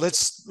 Okay,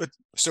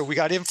 so we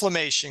got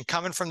inflammation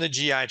coming from the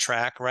GI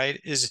tract, right?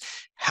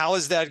 How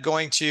is that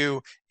going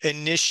to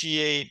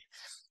initiate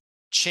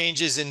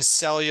changes in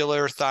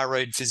cellular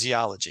thyroid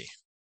physiology?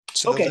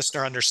 So the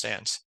listener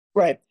understands.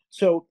 Right.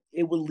 So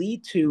it will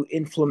lead to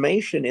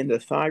inflammation in the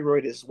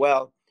thyroid as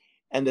well.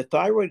 And the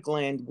thyroid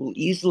gland will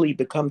easily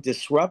become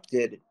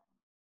disrupted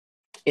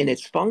in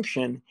its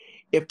function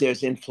if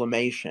there's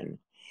inflammation.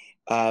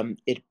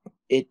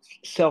 It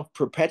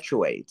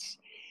self-perpetuates.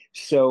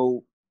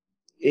 So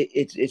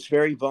it's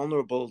very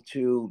vulnerable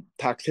to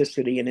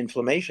toxicity and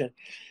inflammation.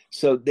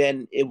 So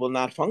then it will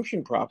not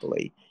function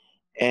properly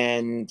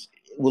and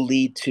will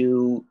lead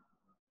to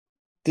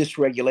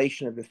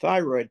dysregulation of the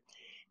thyroid.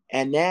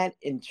 And that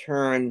in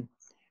turn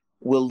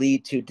will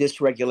lead to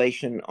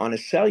dysregulation on a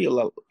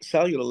cellular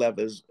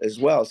level as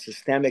well,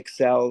 systemic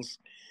cells.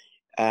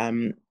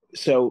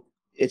 So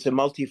it's a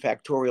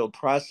multifactorial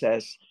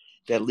process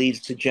that leads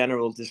to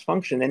general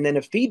dysfunction, and then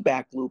a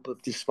feedback loop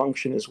of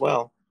dysfunction as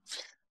well.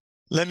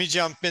 Let me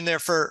jump in there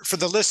for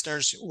the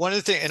listeners. One of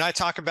the things, and I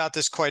talk about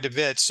this quite a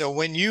bit. So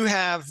when you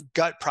have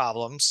gut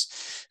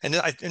problems, and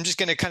I'm just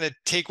going to kind of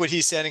take what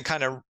he said and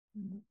kind of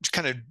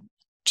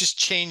just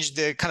change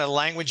the kind of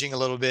languaging a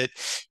little bit.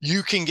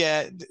 You can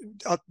get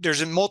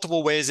there's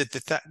multiple ways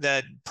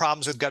that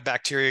problems with gut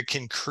bacteria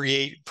can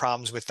create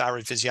problems with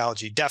thyroid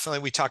physiology. Definitely,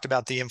 we talked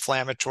about the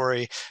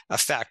inflammatory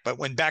effect, but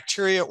when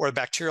bacteria or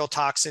bacterial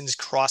toxins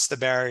cross the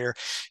barrier,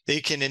 they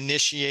can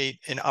initiate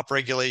an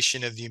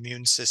upregulation of the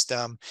immune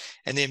system,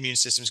 and the immune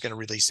system is going to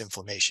release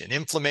inflammation.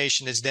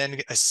 Inflammation is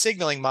then a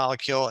signaling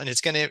molecule, and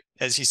it's going to,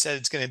 as he said,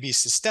 it's going to be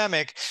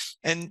systemic.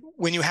 And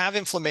when you have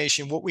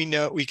inflammation, what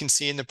we can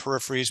see in the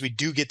periphery is we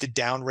do get the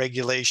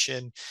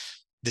downregulation.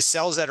 The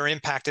cells that are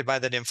impacted by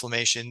that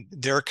inflammation,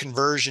 their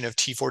conversion of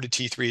T4 to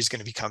T3 is going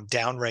to become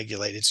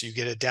downregulated. So you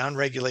get a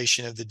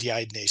downregulation of the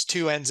deiodinase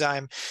 2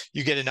 enzyme.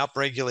 You get an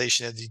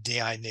upregulation of the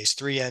deiodinase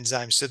 3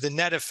 enzyme. So the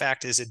net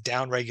effect is a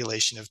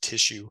downregulation of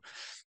tissue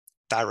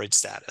thyroid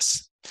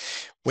status.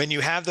 When you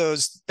have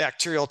those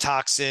bacterial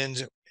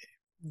toxins,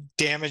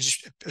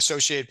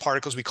 damage-associated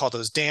particles, we call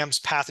those DAMs,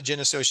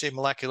 pathogen-associated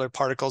molecular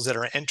particles that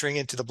are entering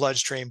into the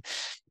bloodstream,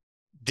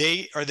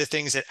 they are the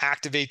things that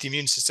activate the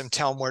immune system,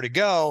 tell them where to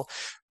go.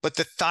 But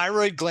the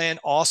thyroid gland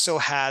also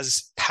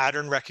has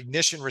pattern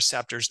recognition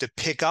receptors to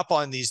pick up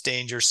on these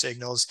danger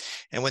signals.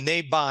 And when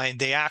they bind,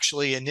 they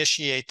actually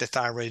initiate the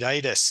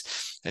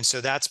thyroiditis. And so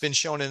that's been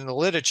shown in the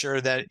literature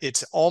that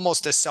it's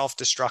almost a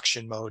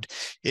self-destruction mode.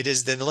 It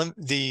is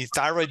the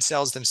thyroid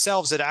cells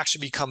themselves that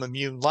actually become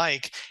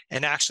immune-like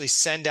and actually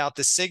send out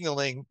the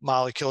signaling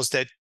molecules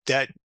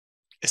that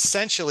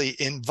essentially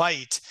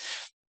invite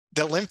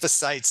the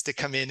lymphocytes to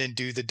come in and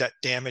do the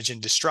damage and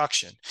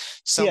destruction.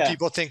 Some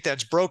people think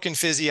that's broken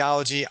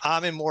physiology.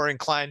 I'm more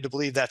inclined to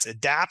believe that's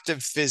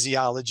adaptive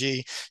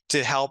physiology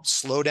to help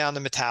slow down the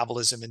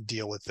metabolism and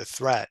deal with the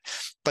threat.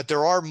 But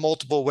there are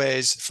multiple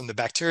ways, from the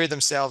bacteria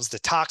themselves, the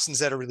toxins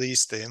that are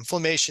released, the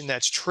inflammation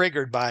that's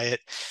triggered by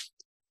it.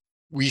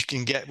 We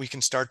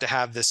can start to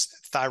have this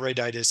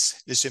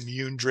thyroiditis, this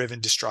immune-driven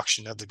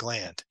destruction of the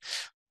gland.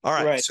 All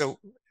right. So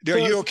are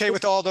you okay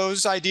with all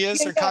those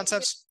ideas or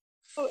concepts?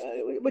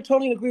 We're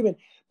totally in agreement.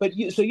 But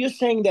you're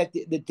saying that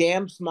the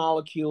DAMPS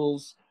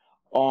molecules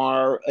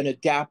are an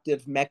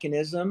adaptive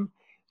mechanism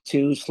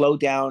to slow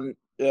down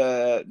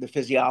the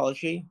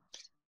physiology?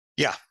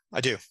 Yeah,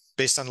 I do,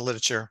 based on the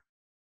literature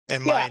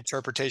and my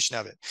interpretation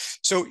of it.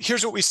 So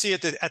here's what we see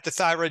at the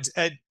thyroids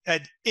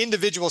at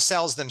individual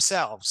cells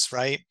themselves,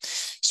 right?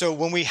 So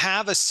when we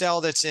have a cell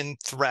that's in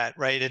threat,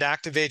 right, it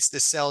activates the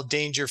cell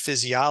danger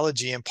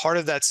physiology, and part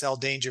of that cell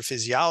danger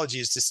physiology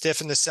is to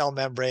stiffen the cell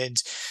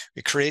membranes.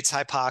 It creates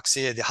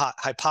hypoxia. The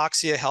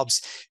hypoxia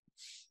helps,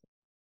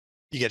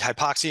 you get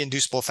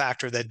hypoxia-inducible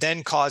factor that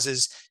then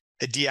causes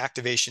a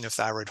deactivation of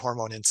thyroid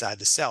hormone inside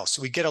the cell.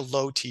 So we get a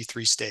low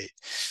T3 state.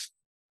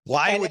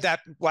 Why would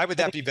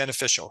that be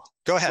beneficial?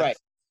 Go ahead. Right.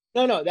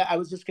 No, I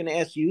was just going to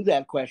ask you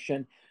that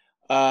question.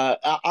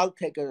 I'll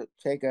take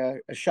a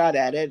shot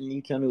at it, and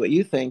you tell me what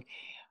you think.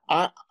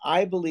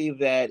 I believe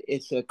that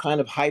it's a kind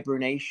of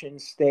hibernation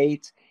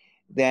state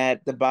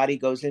that the body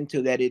goes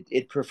into, that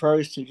it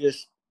prefers to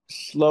just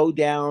slow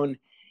down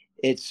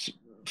its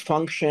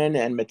function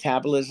and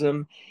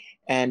metabolism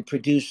and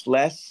produce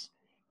less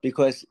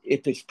because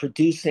if it's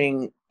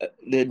producing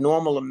the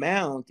normal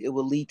amount, it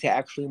will lead to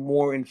actually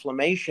more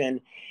inflammation,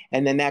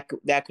 and then that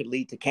could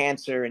lead to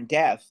cancer and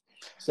death.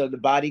 So the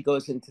body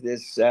goes into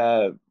this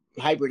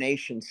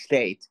hibernation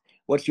state.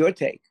 What's your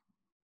take?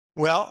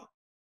 Well,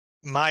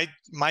 my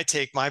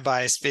take, my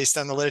bias based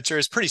on the literature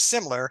is pretty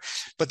similar,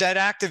 but that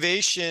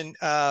activation,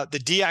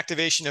 the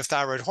deactivation of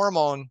thyroid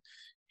hormone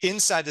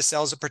inside the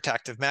cell is a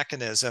protective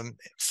mechanism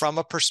from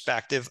a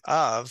perspective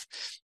of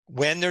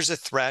when there's a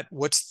threat,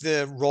 what's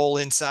the role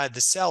inside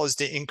the cell is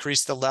to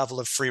increase the level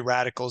of free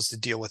radicals to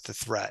deal with the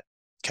threat.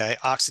 Okay,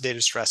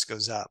 oxidative stress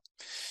goes up.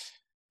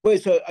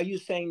 Wait, so are you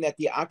saying that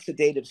the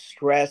oxidative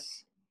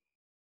stress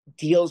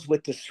deals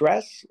with the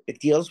stress? It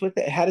deals with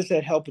it? How does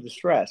that help with the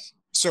stress?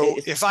 So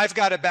if I've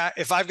got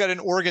an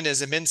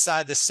organism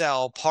inside the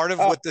cell, part of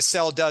what the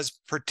cell does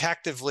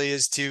protectively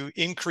is to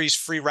increase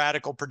free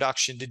radical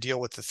production to deal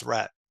with the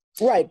threat.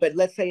 Right, but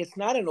let's say it's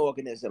not an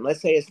organism.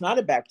 Let's say it's not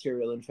a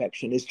bacterial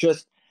infection. It's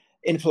just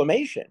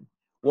inflammation.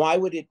 Why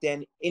would it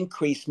then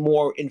increase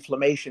more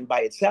inflammation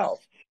by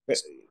itself?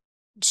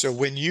 So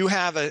when you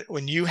have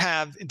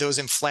those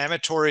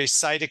inflammatory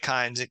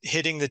cytokines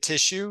hitting the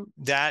tissue,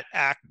 that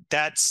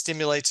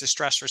stimulates a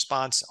stress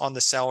response on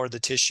the cell or the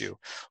tissue.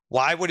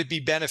 Why would it be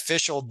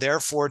beneficial,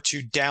 therefore,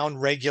 to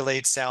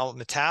downregulate cell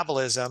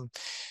metabolism?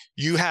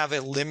 You have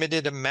a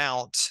limited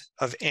amount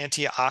of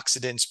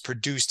antioxidants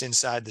produced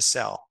inside the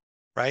cell,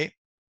 right?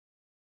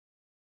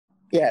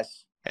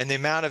 Yes. And the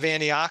amount of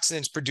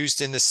antioxidants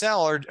produced in the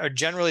cell are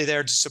generally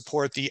there to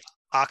support the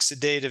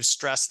oxidative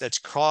stress that's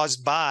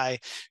caused by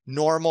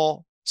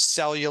normal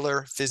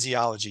cellular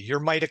physiology. Your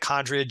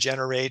mitochondria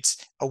generates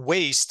a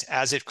waste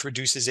as it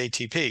produces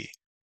ATP.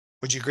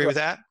 Would you agree with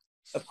that?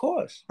 Of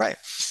course. Right.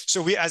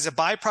 So we, as a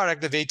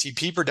byproduct of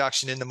ATP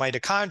production in the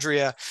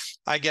mitochondria,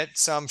 I get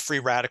some free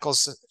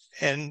radicals.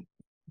 And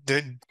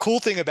the cool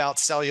thing about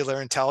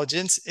cellular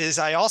intelligence is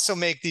I also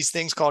make these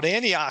things called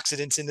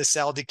antioxidants in the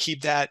cell to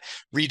keep that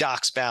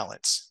redox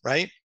balance,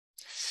 right?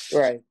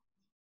 Right.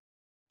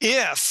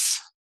 If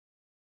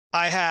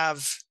I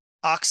have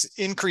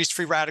increased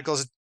free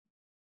radicals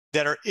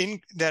that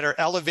are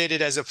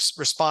elevated as a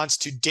response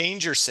to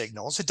danger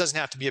signals, it doesn't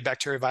have to be a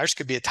bacteria, virus,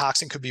 could be a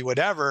toxin, could be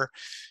whatever,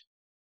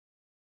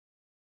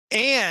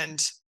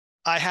 and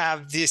I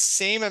have the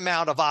same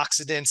amount of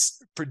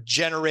oxidants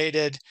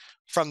generated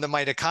from the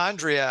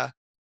mitochondria,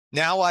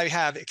 now I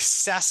have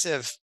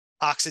excessive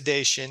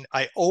oxidation.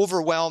 I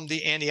overwhelm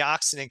the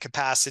antioxidant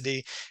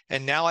capacity,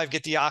 and now I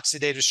get the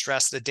oxidative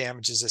stress that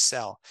damages a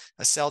cell.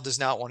 A cell does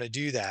not want to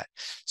do that.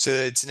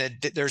 So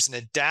there's an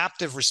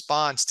adaptive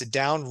response to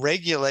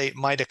downregulate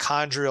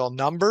mitochondrial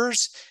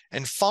numbers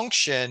and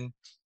function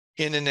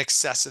in an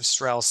excessive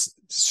stress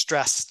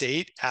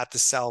state at the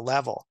cell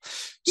level.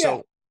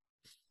 So,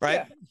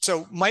 right? Yeah.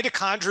 So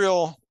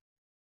mitochondrial,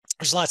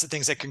 there's lots of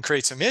things that can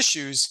create some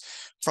issues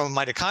from a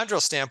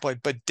mitochondrial standpoint,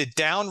 but the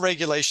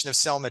downregulation of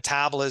cell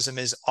metabolism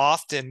is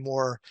often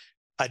more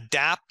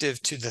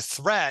adaptive to the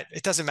threat.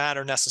 It doesn't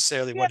matter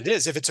necessarily what it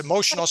is. If it's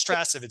emotional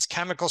stress, if it's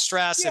chemical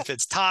stress, if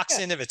it's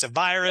toxin, if it's a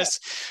virus,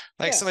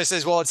 like somebody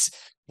says, well,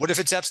 what if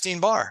it's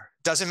Epstein-Barr?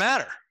 Doesn't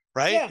matter,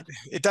 right?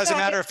 It doesn't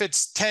matter if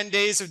it's 10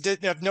 days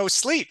of no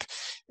sleep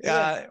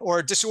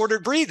or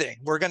disordered breathing.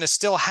 We're going to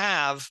still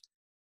have,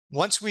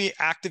 once we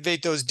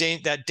activate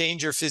that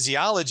danger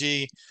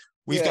physiology,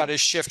 we've got to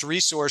shift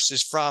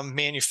resources from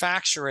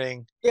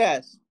manufacturing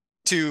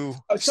to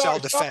cell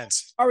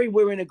defense. Sorry,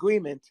 we're in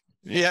agreement.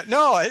 Yeah,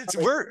 no, that's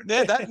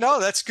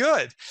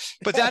good.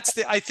 But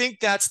I think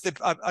that's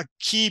a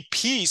key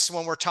piece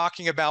when we're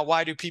talking about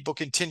why do people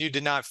continue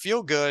to not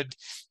feel good,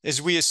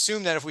 is we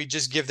assume that if we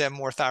just give them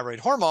more thyroid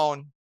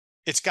hormone,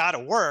 it's got to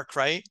work,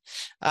 right?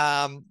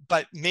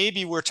 But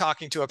maybe we're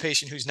talking to a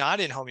patient who's not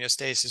in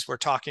homeostasis.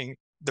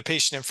 The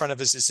patient in front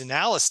of us is in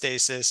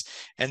allostasis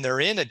and they're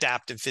in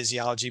adaptive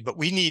physiology, but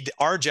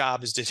our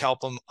job is to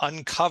help them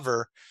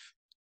uncover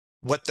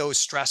what those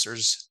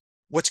stressors,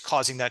 what's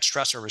causing that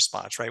stressor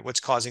response, right? What's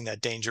causing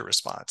that danger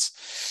response.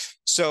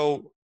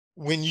 So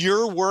when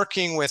you're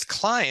working with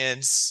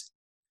clients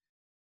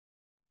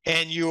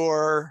and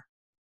you're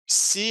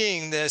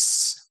seeing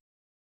this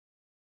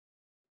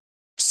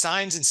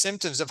signs and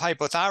symptoms of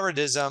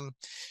hypothyroidism,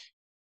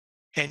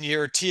 and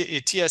your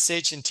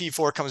TSH and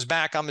T4 comes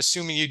back, I'm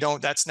assuming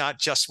that's not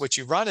just what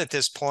you run at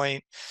this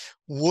point.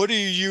 What are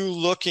you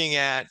looking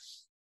at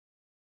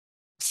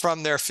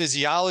from their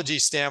physiology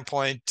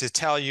standpoint to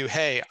tell you,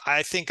 hey,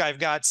 I think I've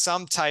got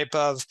some type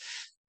of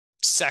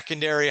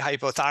secondary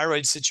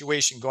hypothyroid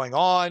situation going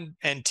on,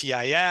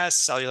 NTIS,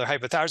 cellular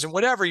hypothyroidism,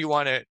 whatever you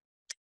want to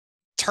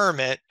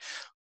term it.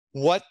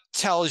 What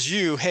tells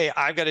you, hey,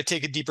 I've got to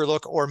take a deeper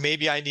look, or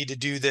maybe I need to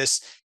do this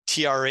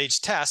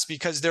TRH test?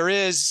 Because there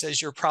is,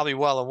 as you're probably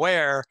well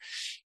aware,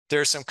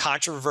 there's some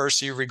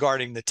controversy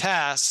regarding the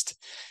test.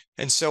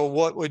 And so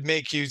what would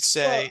make you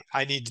say,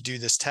 I need to do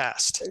this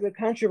test? The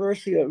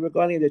controversy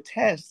regarding the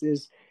test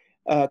is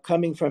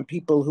coming from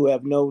people who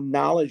have no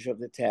knowledge of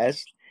the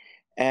test,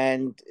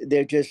 and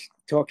they're just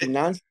talking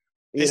nonsense.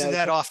 Isn't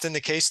that often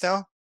the case,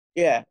 though?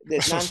 Yeah,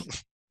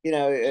 nonsense.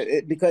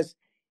 Because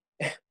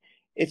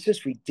it's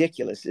just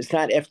ridiculous. It's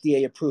not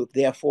FDA approved.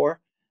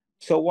 Therefore,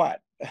 so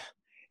what?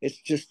 It's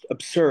just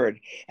absurd.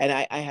 And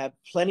I have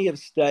plenty of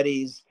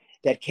studies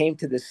that came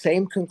to the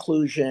same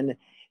conclusion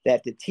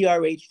that the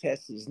TRH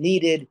test is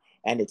needed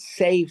and it's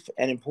safe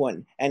and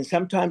important. And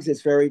sometimes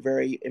it's very,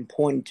 very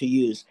important to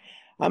use.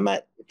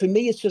 For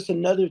me, it's just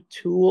another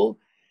tool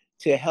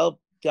to help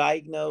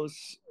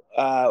diagnose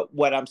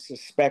what I'm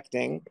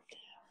suspecting.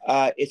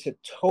 It's a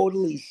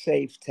totally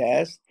safe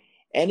test.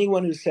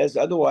 Anyone who says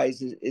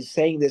otherwise is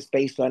saying this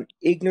based on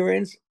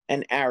ignorance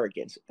and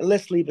arrogance. And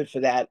let's leave it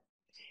for that,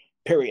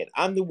 period.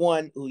 I'm the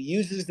one who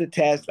uses the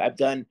test. I've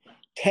done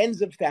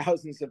tens of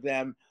thousands of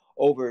them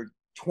over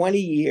 20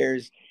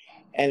 years.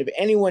 And if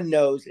anyone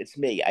knows, it's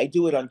me. I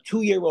do it on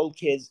 2-year-old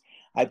kids.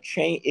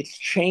 It's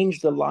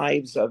changed the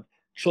lives of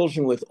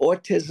children with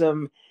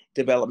autism,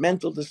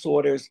 developmental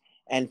disorders,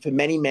 and for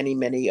many, many,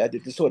 many other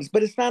disorders.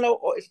 But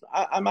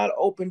I'm not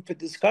open for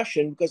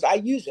discussion because I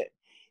use it.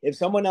 If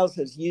someone else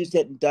has used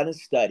it and done a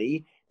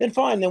study, then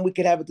fine, then we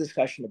could have a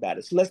discussion about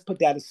it. So let's put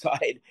that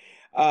aside.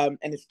 And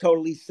it's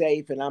totally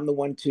safe, and I'm the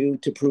one to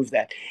prove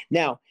that.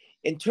 Now,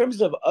 in terms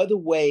of other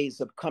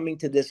ways of coming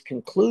to this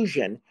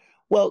conclusion,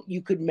 well,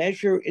 you could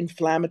measure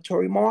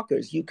inflammatory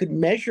markers. You could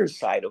measure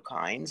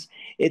cytokines.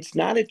 It's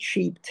not a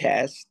cheap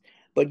test,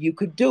 but you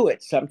could do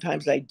it.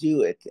 Sometimes I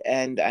do it,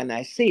 and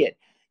I see it.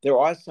 There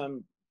are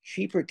some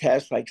cheaper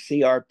tests like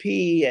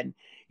CRP, and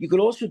you could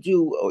also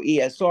do or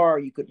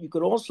ESR. You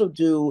could also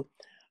do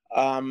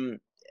an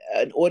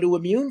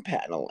autoimmune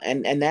panel,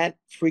 and that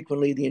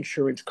frequently the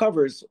insurance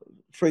covers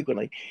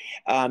frequently,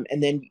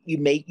 and then you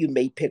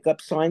may pick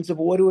up signs of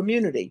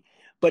autoimmunity.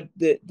 But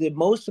the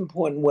most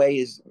important way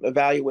is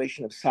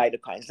evaluation of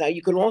cytokines. Now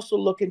you can also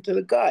look into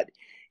the gut.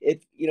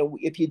 If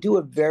you do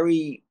a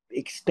very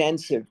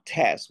extensive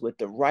test with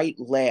the right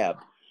lab,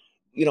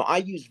 I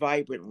use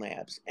Vibrant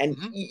Labs, and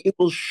it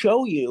will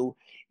show you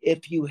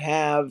if you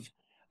have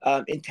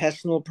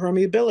intestinal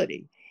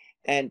permeability,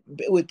 and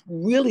with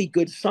really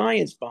good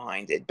science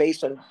behind it,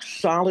 based on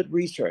solid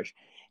research.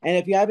 And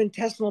if you have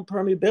intestinal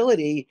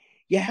permeability,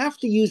 you have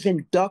to use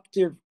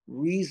inductive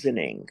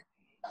reasoning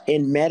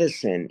in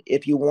medicine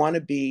if you want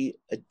to be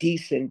a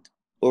decent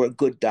or a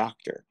good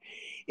doctor.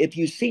 If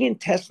you see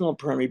intestinal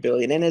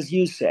permeability, and as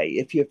you say,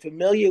 if you're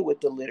familiar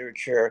with the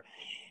literature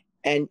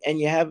and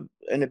you have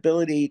an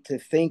ability to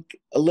think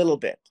a little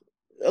bit,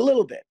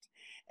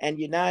 and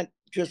you're not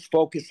just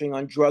focusing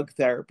on drug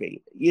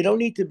therapy, you don't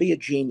need to be a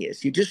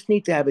genius. You just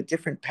need to have a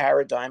different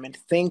paradigm and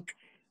think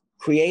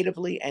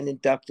creatively and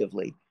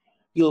inductively.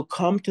 You'll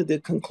come to the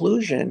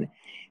conclusion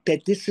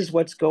that this is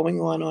what's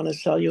going on a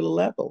cellular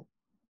level.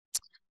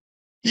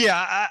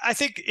 Yeah, I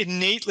think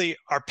innately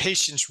our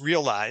patients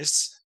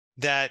realize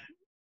that,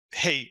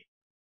 hey,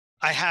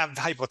 I have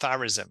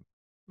hypothyroidism,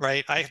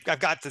 right? I've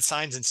got the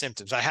signs and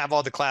symptoms. I have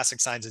all the classic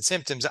signs and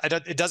symptoms.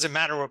 It doesn't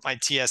matter what my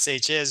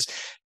TSH is.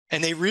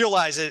 And they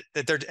realize it,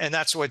 and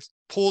that's what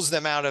pulls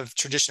them out of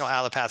traditional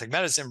allopathic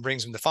medicine,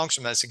 brings them to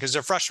functional medicine, because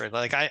they're frustrated.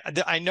 Like,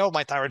 I know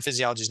my thyroid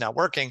physiology is not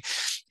working,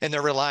 and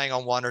they're relying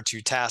on 1 or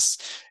 2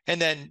 tests.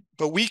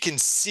 But we can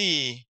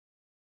see,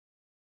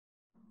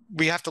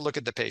 we have to look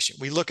at the patient.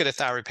 We look at a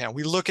thyroid panel.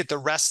 We look at the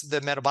rest of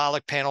the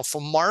metabolic panel for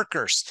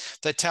markers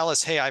that tell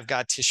us, hey, I've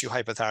got tissue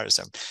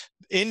hypothyroidism.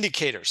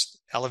 Indicators,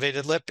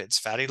 elevated lipids,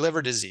 fatty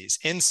liver disease,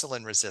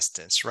 insulin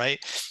resistance, right?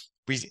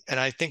 And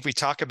I think we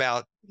talk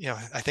about,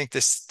 I think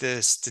the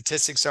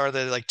statistics are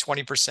that like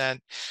 20%,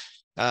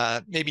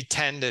 maybe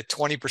 10 to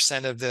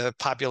 20% of the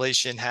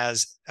population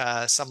has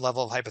some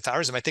level of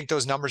hypothyroidism. I think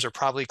those numbers are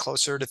probably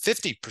closer to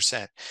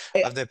 50%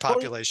 of the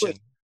population.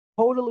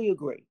 Totally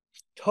agree.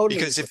 Totally.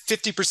 Because if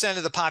 50%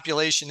 of the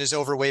population is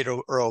overweight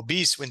or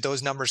obese, when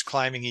those numbers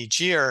climbing each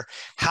year,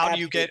 how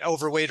do you get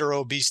overweight or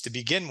obese to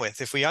begin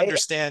with? If we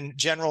understand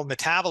general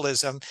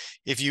metabolism,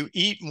 if you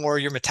eat more,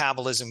 your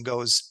metabolism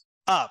goes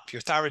up,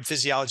 your thyroid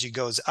physiology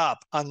goes up,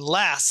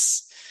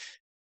 unless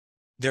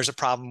there's a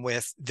problem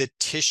with the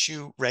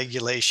tissue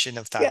regulation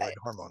of thyroid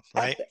hormone,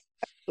 right?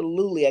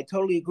 Absolutely. I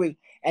totally agree.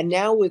 And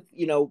now with,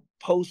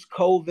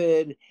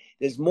 post-COVID,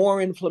 there's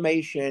more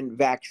inflammation,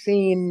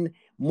 vaccine,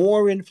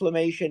 more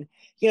inflammation,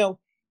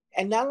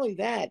 and not only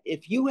that,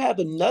 if you have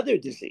another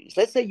disease,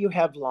 let's say you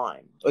have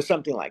Lyme or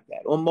something like that,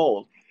 or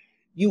mold,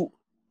 you're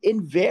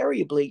going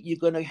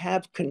to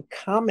have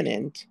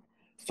concomitant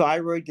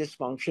thyroid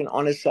dysfunction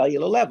on a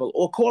cellular level,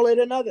 or call it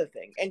another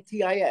thing,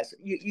 NTIS.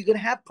 You're going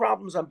to have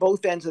problems on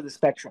both ends of the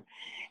spectrum.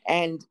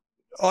 And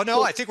oh,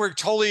 no, I think we're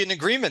totally in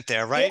agreement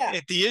there, right?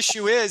 Yeah. The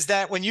issue is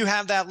that when you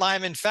have that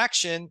Lyme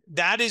infection,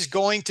 that is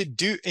going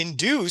to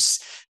induce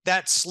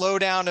that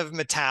slowdown of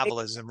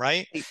metabolism,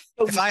 right?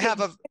 So if I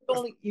have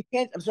you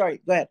can't, I'm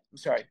sorry, go ahead. I'm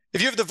sorry.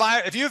 If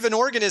you have an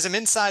organism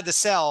inside the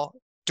cell,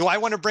 do I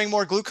want to bring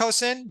more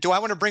glucose in? Do I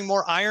want to bring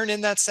more iron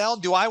in that cell?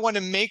 Do I want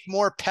to make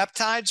more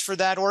peptides for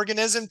that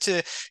organism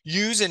to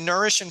use and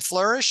nourish and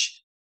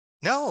flourish?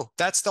 No,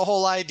 that's the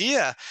whole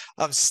idea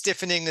of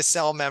stiffening the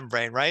cell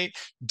membrane, right?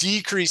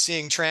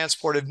 Decreasing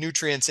transport of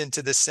nutrients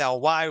into the cell.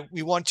 Why?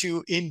 We want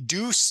to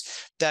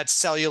induce that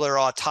cellular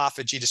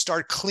autophagy to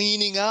start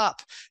cleaning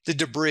up the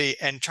debris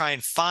and try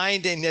and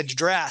find and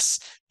address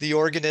the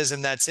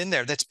organism that's in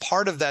there. That's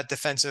part of that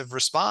defensive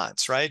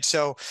response, right?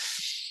 So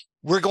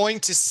we're going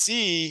to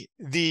see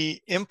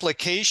the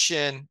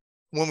implication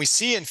when we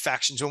see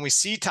infections, when we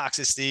see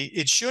toxicity.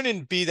 It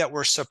shouldn't be that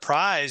we're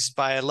surprised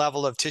by a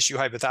level of tissue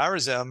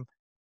hypothyroidism.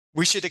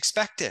 We should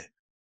expect it,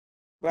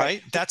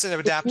 right? That's an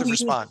adaptive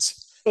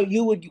response. So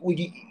you would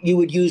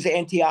use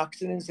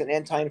antioxidants and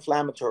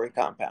anti-inflammatory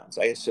compounds,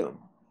 I assume.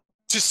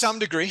 To some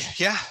degree,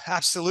 yeah,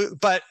 absolutely.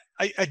 But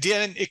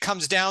again, it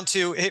comes down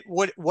to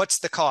what's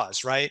the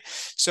cause, right?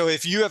 So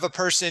if you have a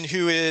person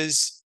who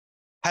has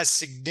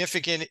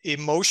significant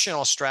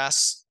emotional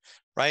stress,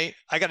 right?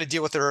 I got to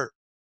deal with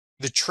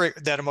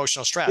that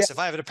emotional stress. Yeah. If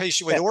I have a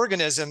patient with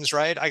organisms,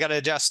 right, I got to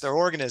adjust their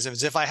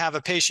organisms. If I have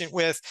a patient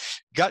with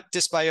gut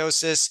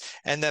dysbiosis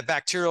and the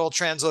bacterial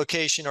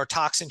translocation or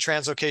toxin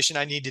translocation,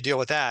 I need to deal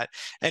with that.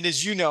 And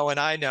as you know, and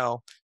I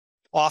know,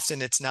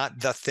 often it's not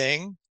the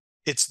thing,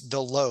 it's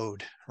the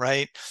load,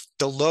 right?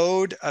 The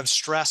load of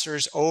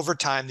stressors over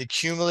time, the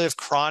cumulative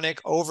chronic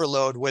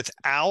overload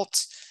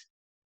without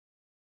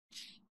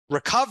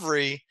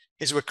recovery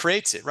is what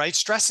creates it, right?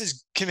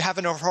 Stresses can have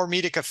an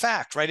hormetic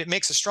effect, right? It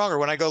makes us stronger.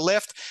 When I go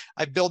lift,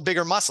 I build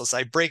bigger muscles.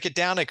 I break it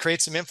down, I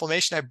create some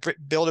inflammation, I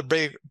build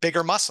a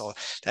bigger muscle.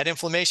 That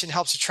inflammation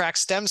helps attract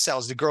stem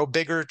cells to grow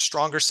bigger,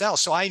 stronger cells.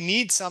 So I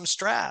need some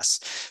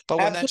stress. But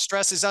when that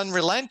stress is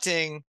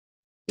unrelenting,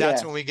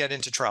 that's when we get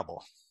into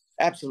trouble.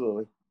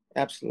 Absolutely.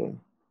 Yeah,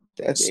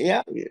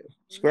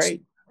 it's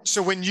great.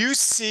 So when you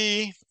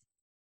see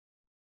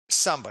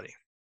somebody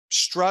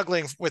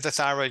struggling with a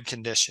thyroid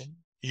condition,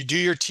 you do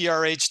your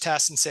TRH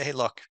test and say, hey,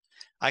 look,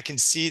 I can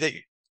see that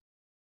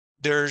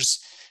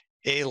there's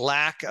a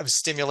lack of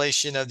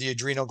stimulation of the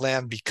adrenal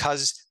gland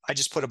because I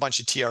just put a bunch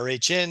of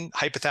TRH in.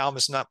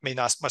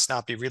 Hypothalamus must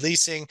not be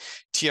releasing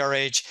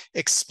TRH.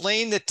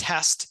 Explain the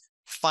test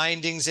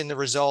findings and the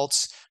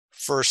results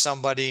for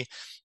somebody.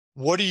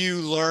 What are you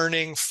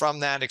learning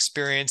from that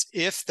experience?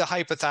 If the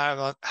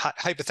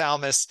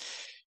hypothalamus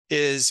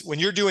is, when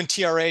you're doing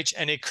TRH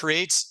and it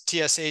creates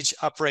TSH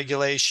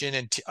upregulation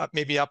and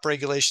maybe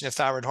upregulation of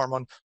thyroid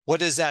hormone,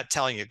 what is that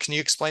telling you? Can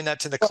you explain that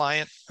to the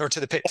client or to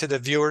the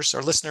viewers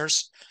or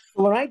listeners?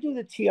 When I do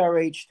the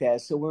TRH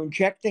test, so we're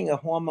injecting a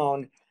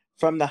hormone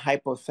from the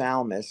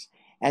hypothalamus,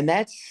 and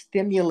that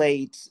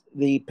stimulates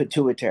the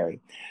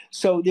pituitary.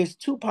 So there's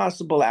two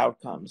possible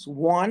outcomes.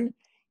 One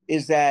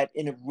is that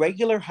in a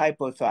regular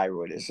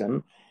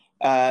hypothyroidism,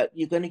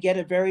 you're going to get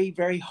a very,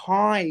 very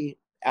high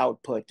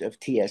output of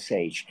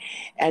TSH.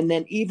 And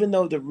then even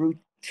though the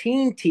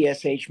routine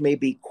TSH may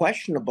be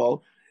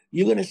questionable,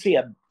 you're going to see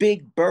a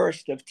big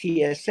burst of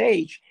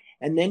TSH.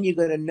 And then you're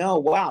going to know,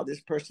 wow, this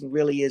person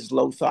really is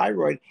low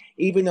thyroid,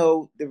 even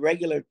though the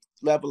regular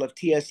level of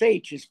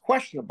TSH is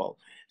questionable.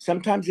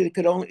 Sometimes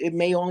it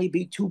may only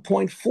be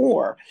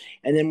 2.4.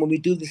 And then when we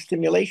do the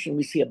stimulation,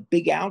 we see a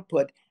big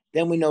output,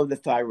 then we know the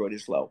thyroid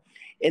is low.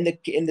 In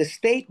the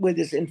state where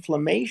there's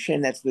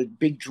inflammation, that's the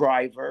big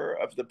driver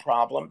of the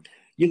problem,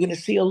 you're going to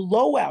see a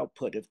low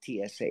output of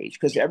TSH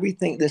because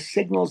the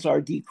signals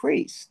are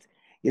decreased,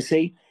 you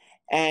see?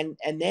 And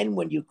then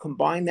when you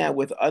combine that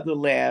with other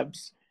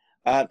labs,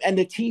 and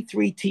the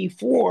T3,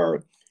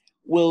 T4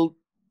 will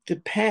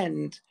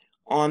depend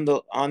on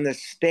the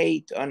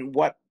state, on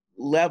what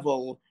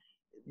level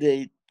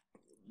the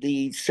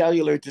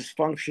cellular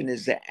dysfunction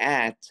is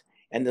at,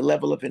 and the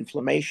level of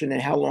inflammation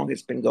and how long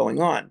it's been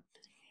going on.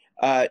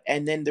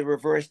 And then the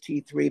reverse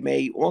T3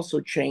 may also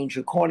change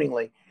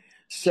accordingly.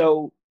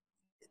 So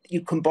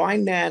you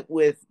combine that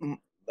with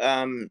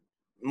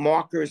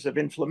markers of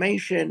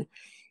inflammation.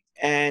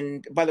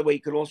 And by the way, you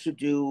could also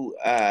do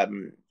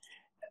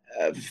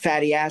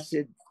fatty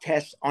acid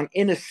tests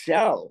in a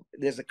cell.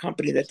 There's a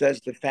company that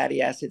does the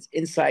fatty acids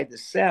inside the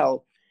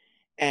cell.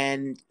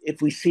 And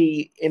if we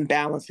see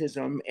imbalances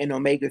in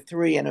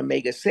omega-3 and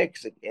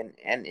omega-6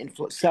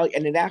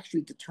 and it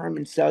actually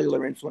determines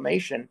cellular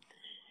inflammation,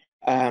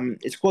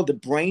 it's called the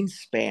brain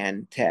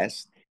span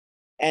test.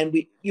 And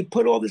you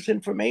put all this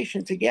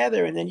information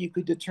together, and then you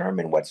could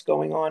determine what's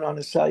going on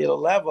a cellular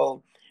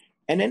level.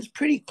 And then it's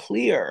pretty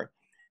clear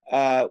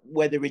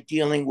whether we're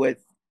dealing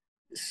with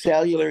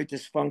cellular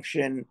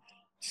dysfunction,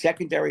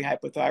 secondary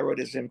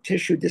hypothyroidism,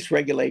 tissue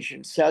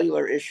dysregulation,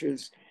 cellular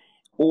issues,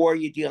 or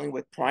you're dealing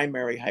with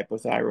primary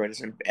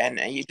hypothyroidism. And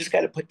you just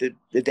got to put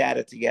the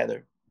data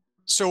together.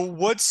 So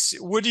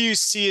what do you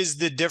see as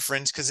the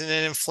difference? Because in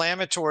an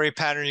inflammatory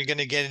pattern, you're going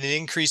to get an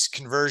increased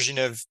conversion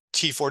of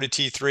T4 to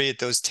T3 at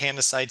those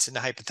tanocytes in the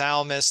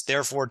hypothalamus.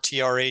 Therefore,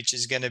 TRH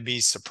is going to be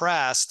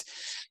suppressed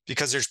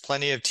because there's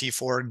plenty of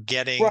T4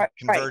 getting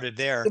converted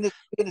there.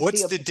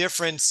 What's the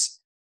difference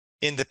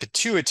in the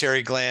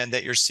pituitary gland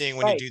that you're seeing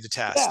when you do the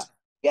test?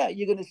 Yeah,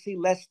 you're going to see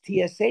less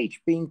TSH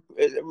being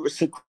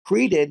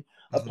secreted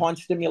upon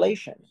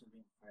stimulation.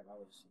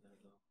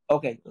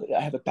 Okay,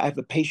 I have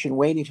a patient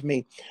waiting for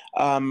me.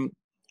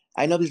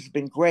 I know this has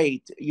been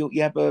great. You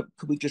have a,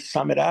 could we just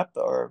sum it up,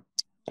 or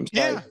I'm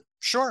sorry. Yeah,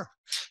 sure.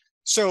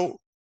 So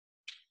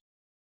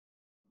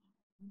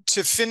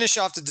to finish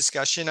off the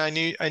discussion, I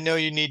know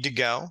you need to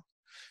go.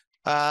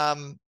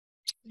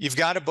 You've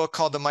got a book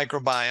called The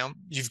Microbiome.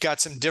 You've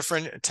got some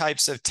different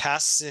types of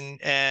tests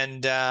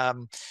and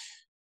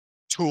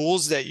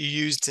tools that you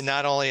use to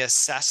not only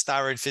assess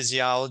thyroid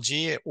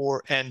physiology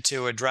and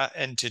to address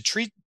and to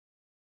treat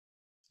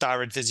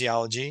thyroid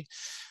physiology.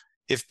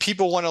 If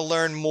people want to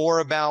learn more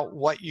about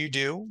what you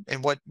do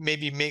and what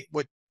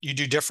what you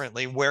do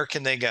differently, where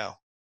can they go?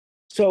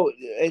 So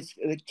it's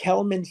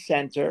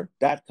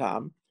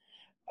KellmanCenter.com.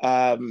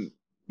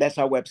 That's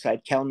our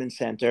website, Kellman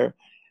Center.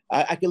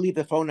 I can leave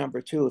the phone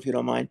number too, if you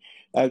don't mind.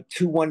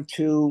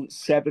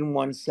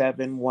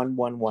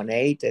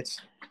 212-717-1118. It's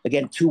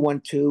again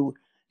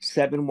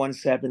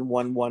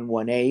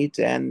 212-717-1118.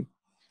 And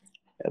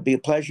it'll be a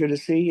pleasure to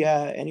see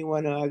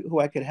anyone who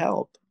I could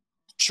help.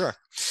 Sure.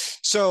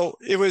 So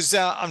it was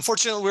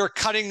unfortunately we were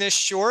cutting this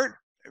short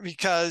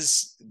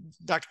because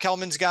Dr.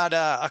 Kellman's got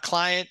a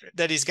client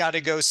that he's got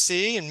to go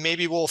see, and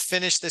maybe we'll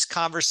finish this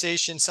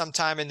conversation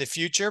sometime in the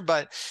future.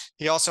 But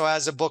he also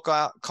has a book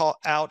out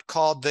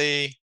called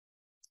The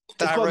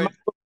Thyroid. It's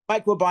called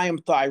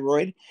Microbiome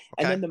Thyroid, Okay.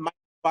 and then the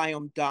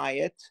Microbiome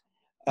Diet.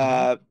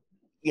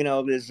 You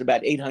know, there's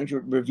about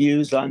 800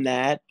 reviews on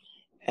that,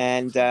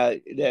 and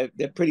they're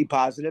pretty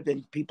positive,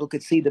 and people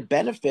could see the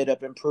benefit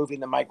of improving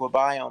the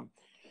microbiome.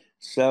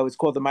 So it's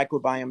called the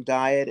Microbiome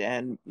Diet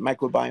and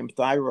Microbiome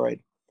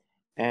Thyroid.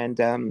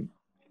 And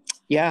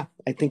yeah,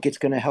 I think it's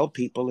going to help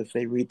people if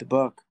they read the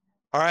book.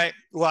 All right.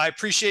 Well, I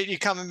appreciate you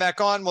coming back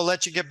on. We'll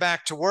let you get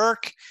back to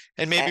work,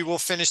 and maybe we'll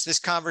finish this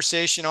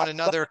conversation on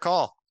another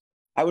call.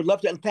 I would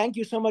love to. And thank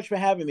you so much for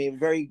having me.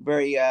 Very,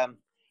 very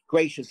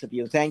gracious of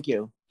you. Thank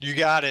you. You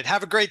got it.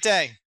 Have a great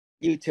day.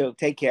 You too.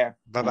 Take care.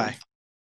 Bye-bye.